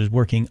one, which is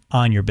working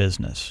on your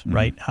business,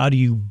 right? How do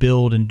you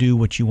build and do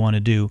what you want to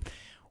do?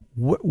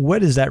 What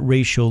does that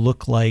ratio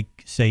look like,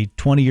 say,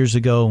 20 years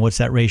ago, and what's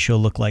that ratio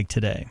look like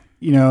today?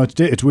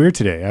 It's weird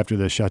today after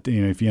the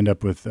shutdown. If you end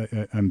up with,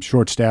 I'm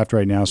short-staffed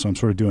right now, so I'm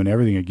sort of doing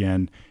everything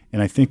again.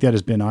 And I think that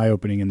has been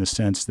eye-opening in the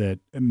sense that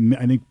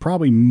I think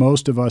probably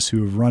most of us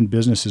who have run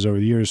businesses over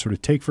the years sort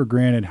of take for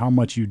granted how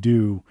much you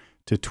do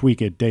to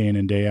tweak it day in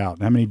and day out,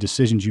 and how many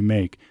decisions you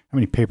make. How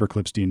many paper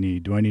clips do you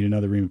need? Do I need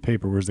another ream of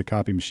paper? Where's the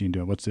copy machine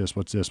doing? What's this?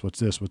 What's this? What's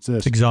this? What's this?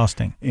 It's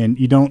exhausting. And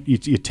you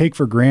take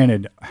for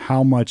granted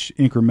how much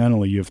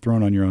incrementally you've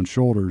thrown on your own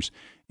shoulders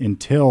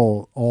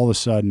until all of a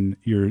sudden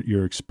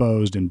you're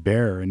exposed and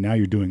bare, and now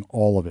you're doing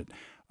all of it.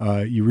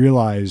 You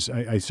realize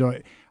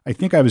I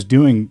think I was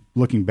doing,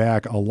 looking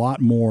back, a lot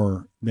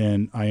more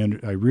than I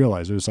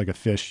realized. It was like a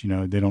fish,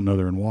 they don't know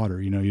they're in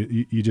water.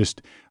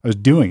 I was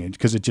doing it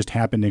because it just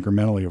happened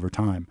incrementally over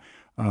time.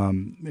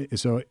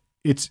 So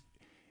it's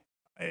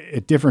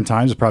at different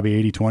times, it's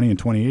probably 80-20 and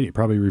 20-80. It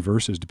probably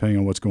reverses depending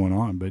on what's going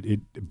on, but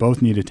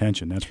both need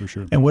attention, that's for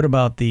sure. And what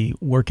about the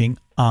working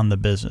on the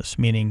business,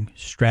 meaning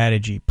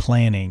strategy,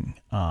 planning,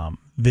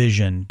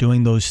 vision,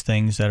 doing those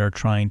things that are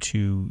trying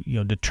to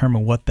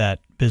determine what that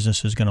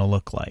business is going to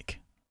look like?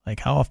 Like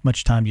how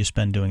much time do you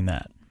spend doing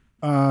that?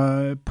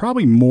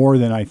 Probably more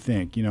than I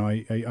think.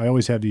 I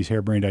always have these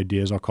harebrained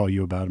ideas. I'll call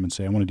you about them and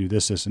say, I want to do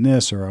this, this, and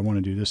this, or I want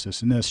to do this,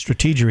 this, and this.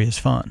 Strategery is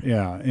fun.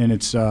 Yeah, and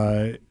it's.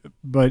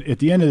 But at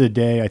the end of the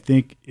day, I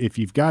think if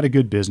you've got a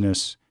good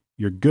business,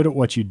 you're good at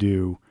what you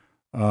do.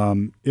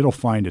 It'll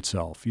find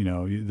itself.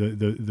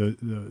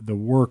 The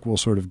work will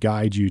sort of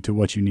guide you to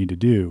what you need to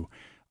do.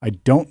 I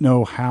don't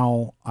know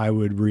how I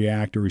would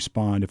react or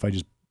respond if I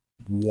just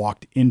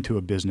walked into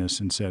a business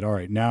and said, all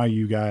right, now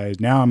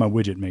I'm a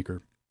widget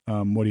maker.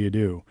 What do you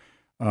do?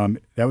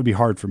 That would be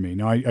hard for me.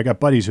 Now, I got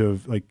buddies who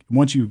have,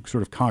 once you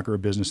sort of conquer a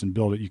business and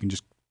build it, you can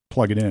just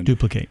plug it in.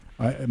 Duplicate.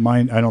 I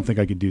don't think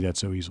I could do that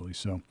so easily.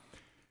 So,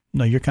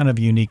 no, you're kind of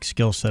a unique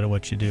skill set of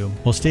what you do.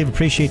 Well, Steve,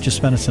 appreciate you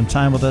spending some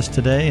time with us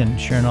today and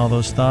sharing all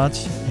those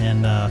thoughts.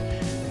 And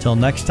until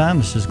next time,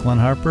 this is Glenn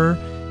Harper,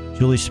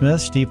 Julie Smith,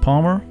 Steve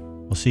Palmer.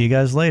 We'll see you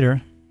guys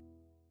later.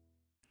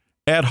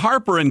 At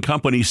Harper &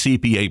 Company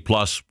CPA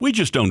Plus, we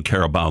just don't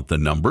care about the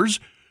numbers.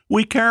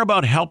 We care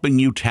about helping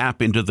you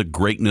tap into the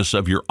greatness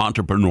of your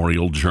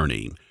entrepreneurial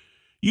journey.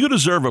 You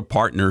deserve a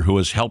partner who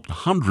has helped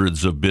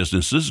hundreds of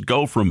businesses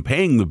go from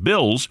paying the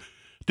bills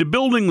to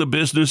building the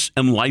business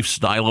and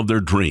lifestyle of their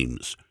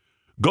dreams.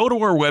 Go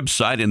to our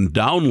website and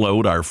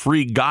download our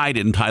free guide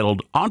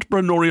entitled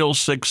Entrepreneurial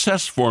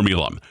Success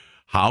Formula: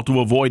 How to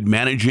Avoid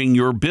Managing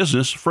Your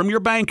Business from Your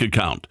Bank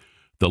Account.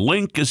 The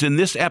link is in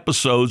this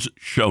episode's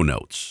show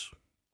notes.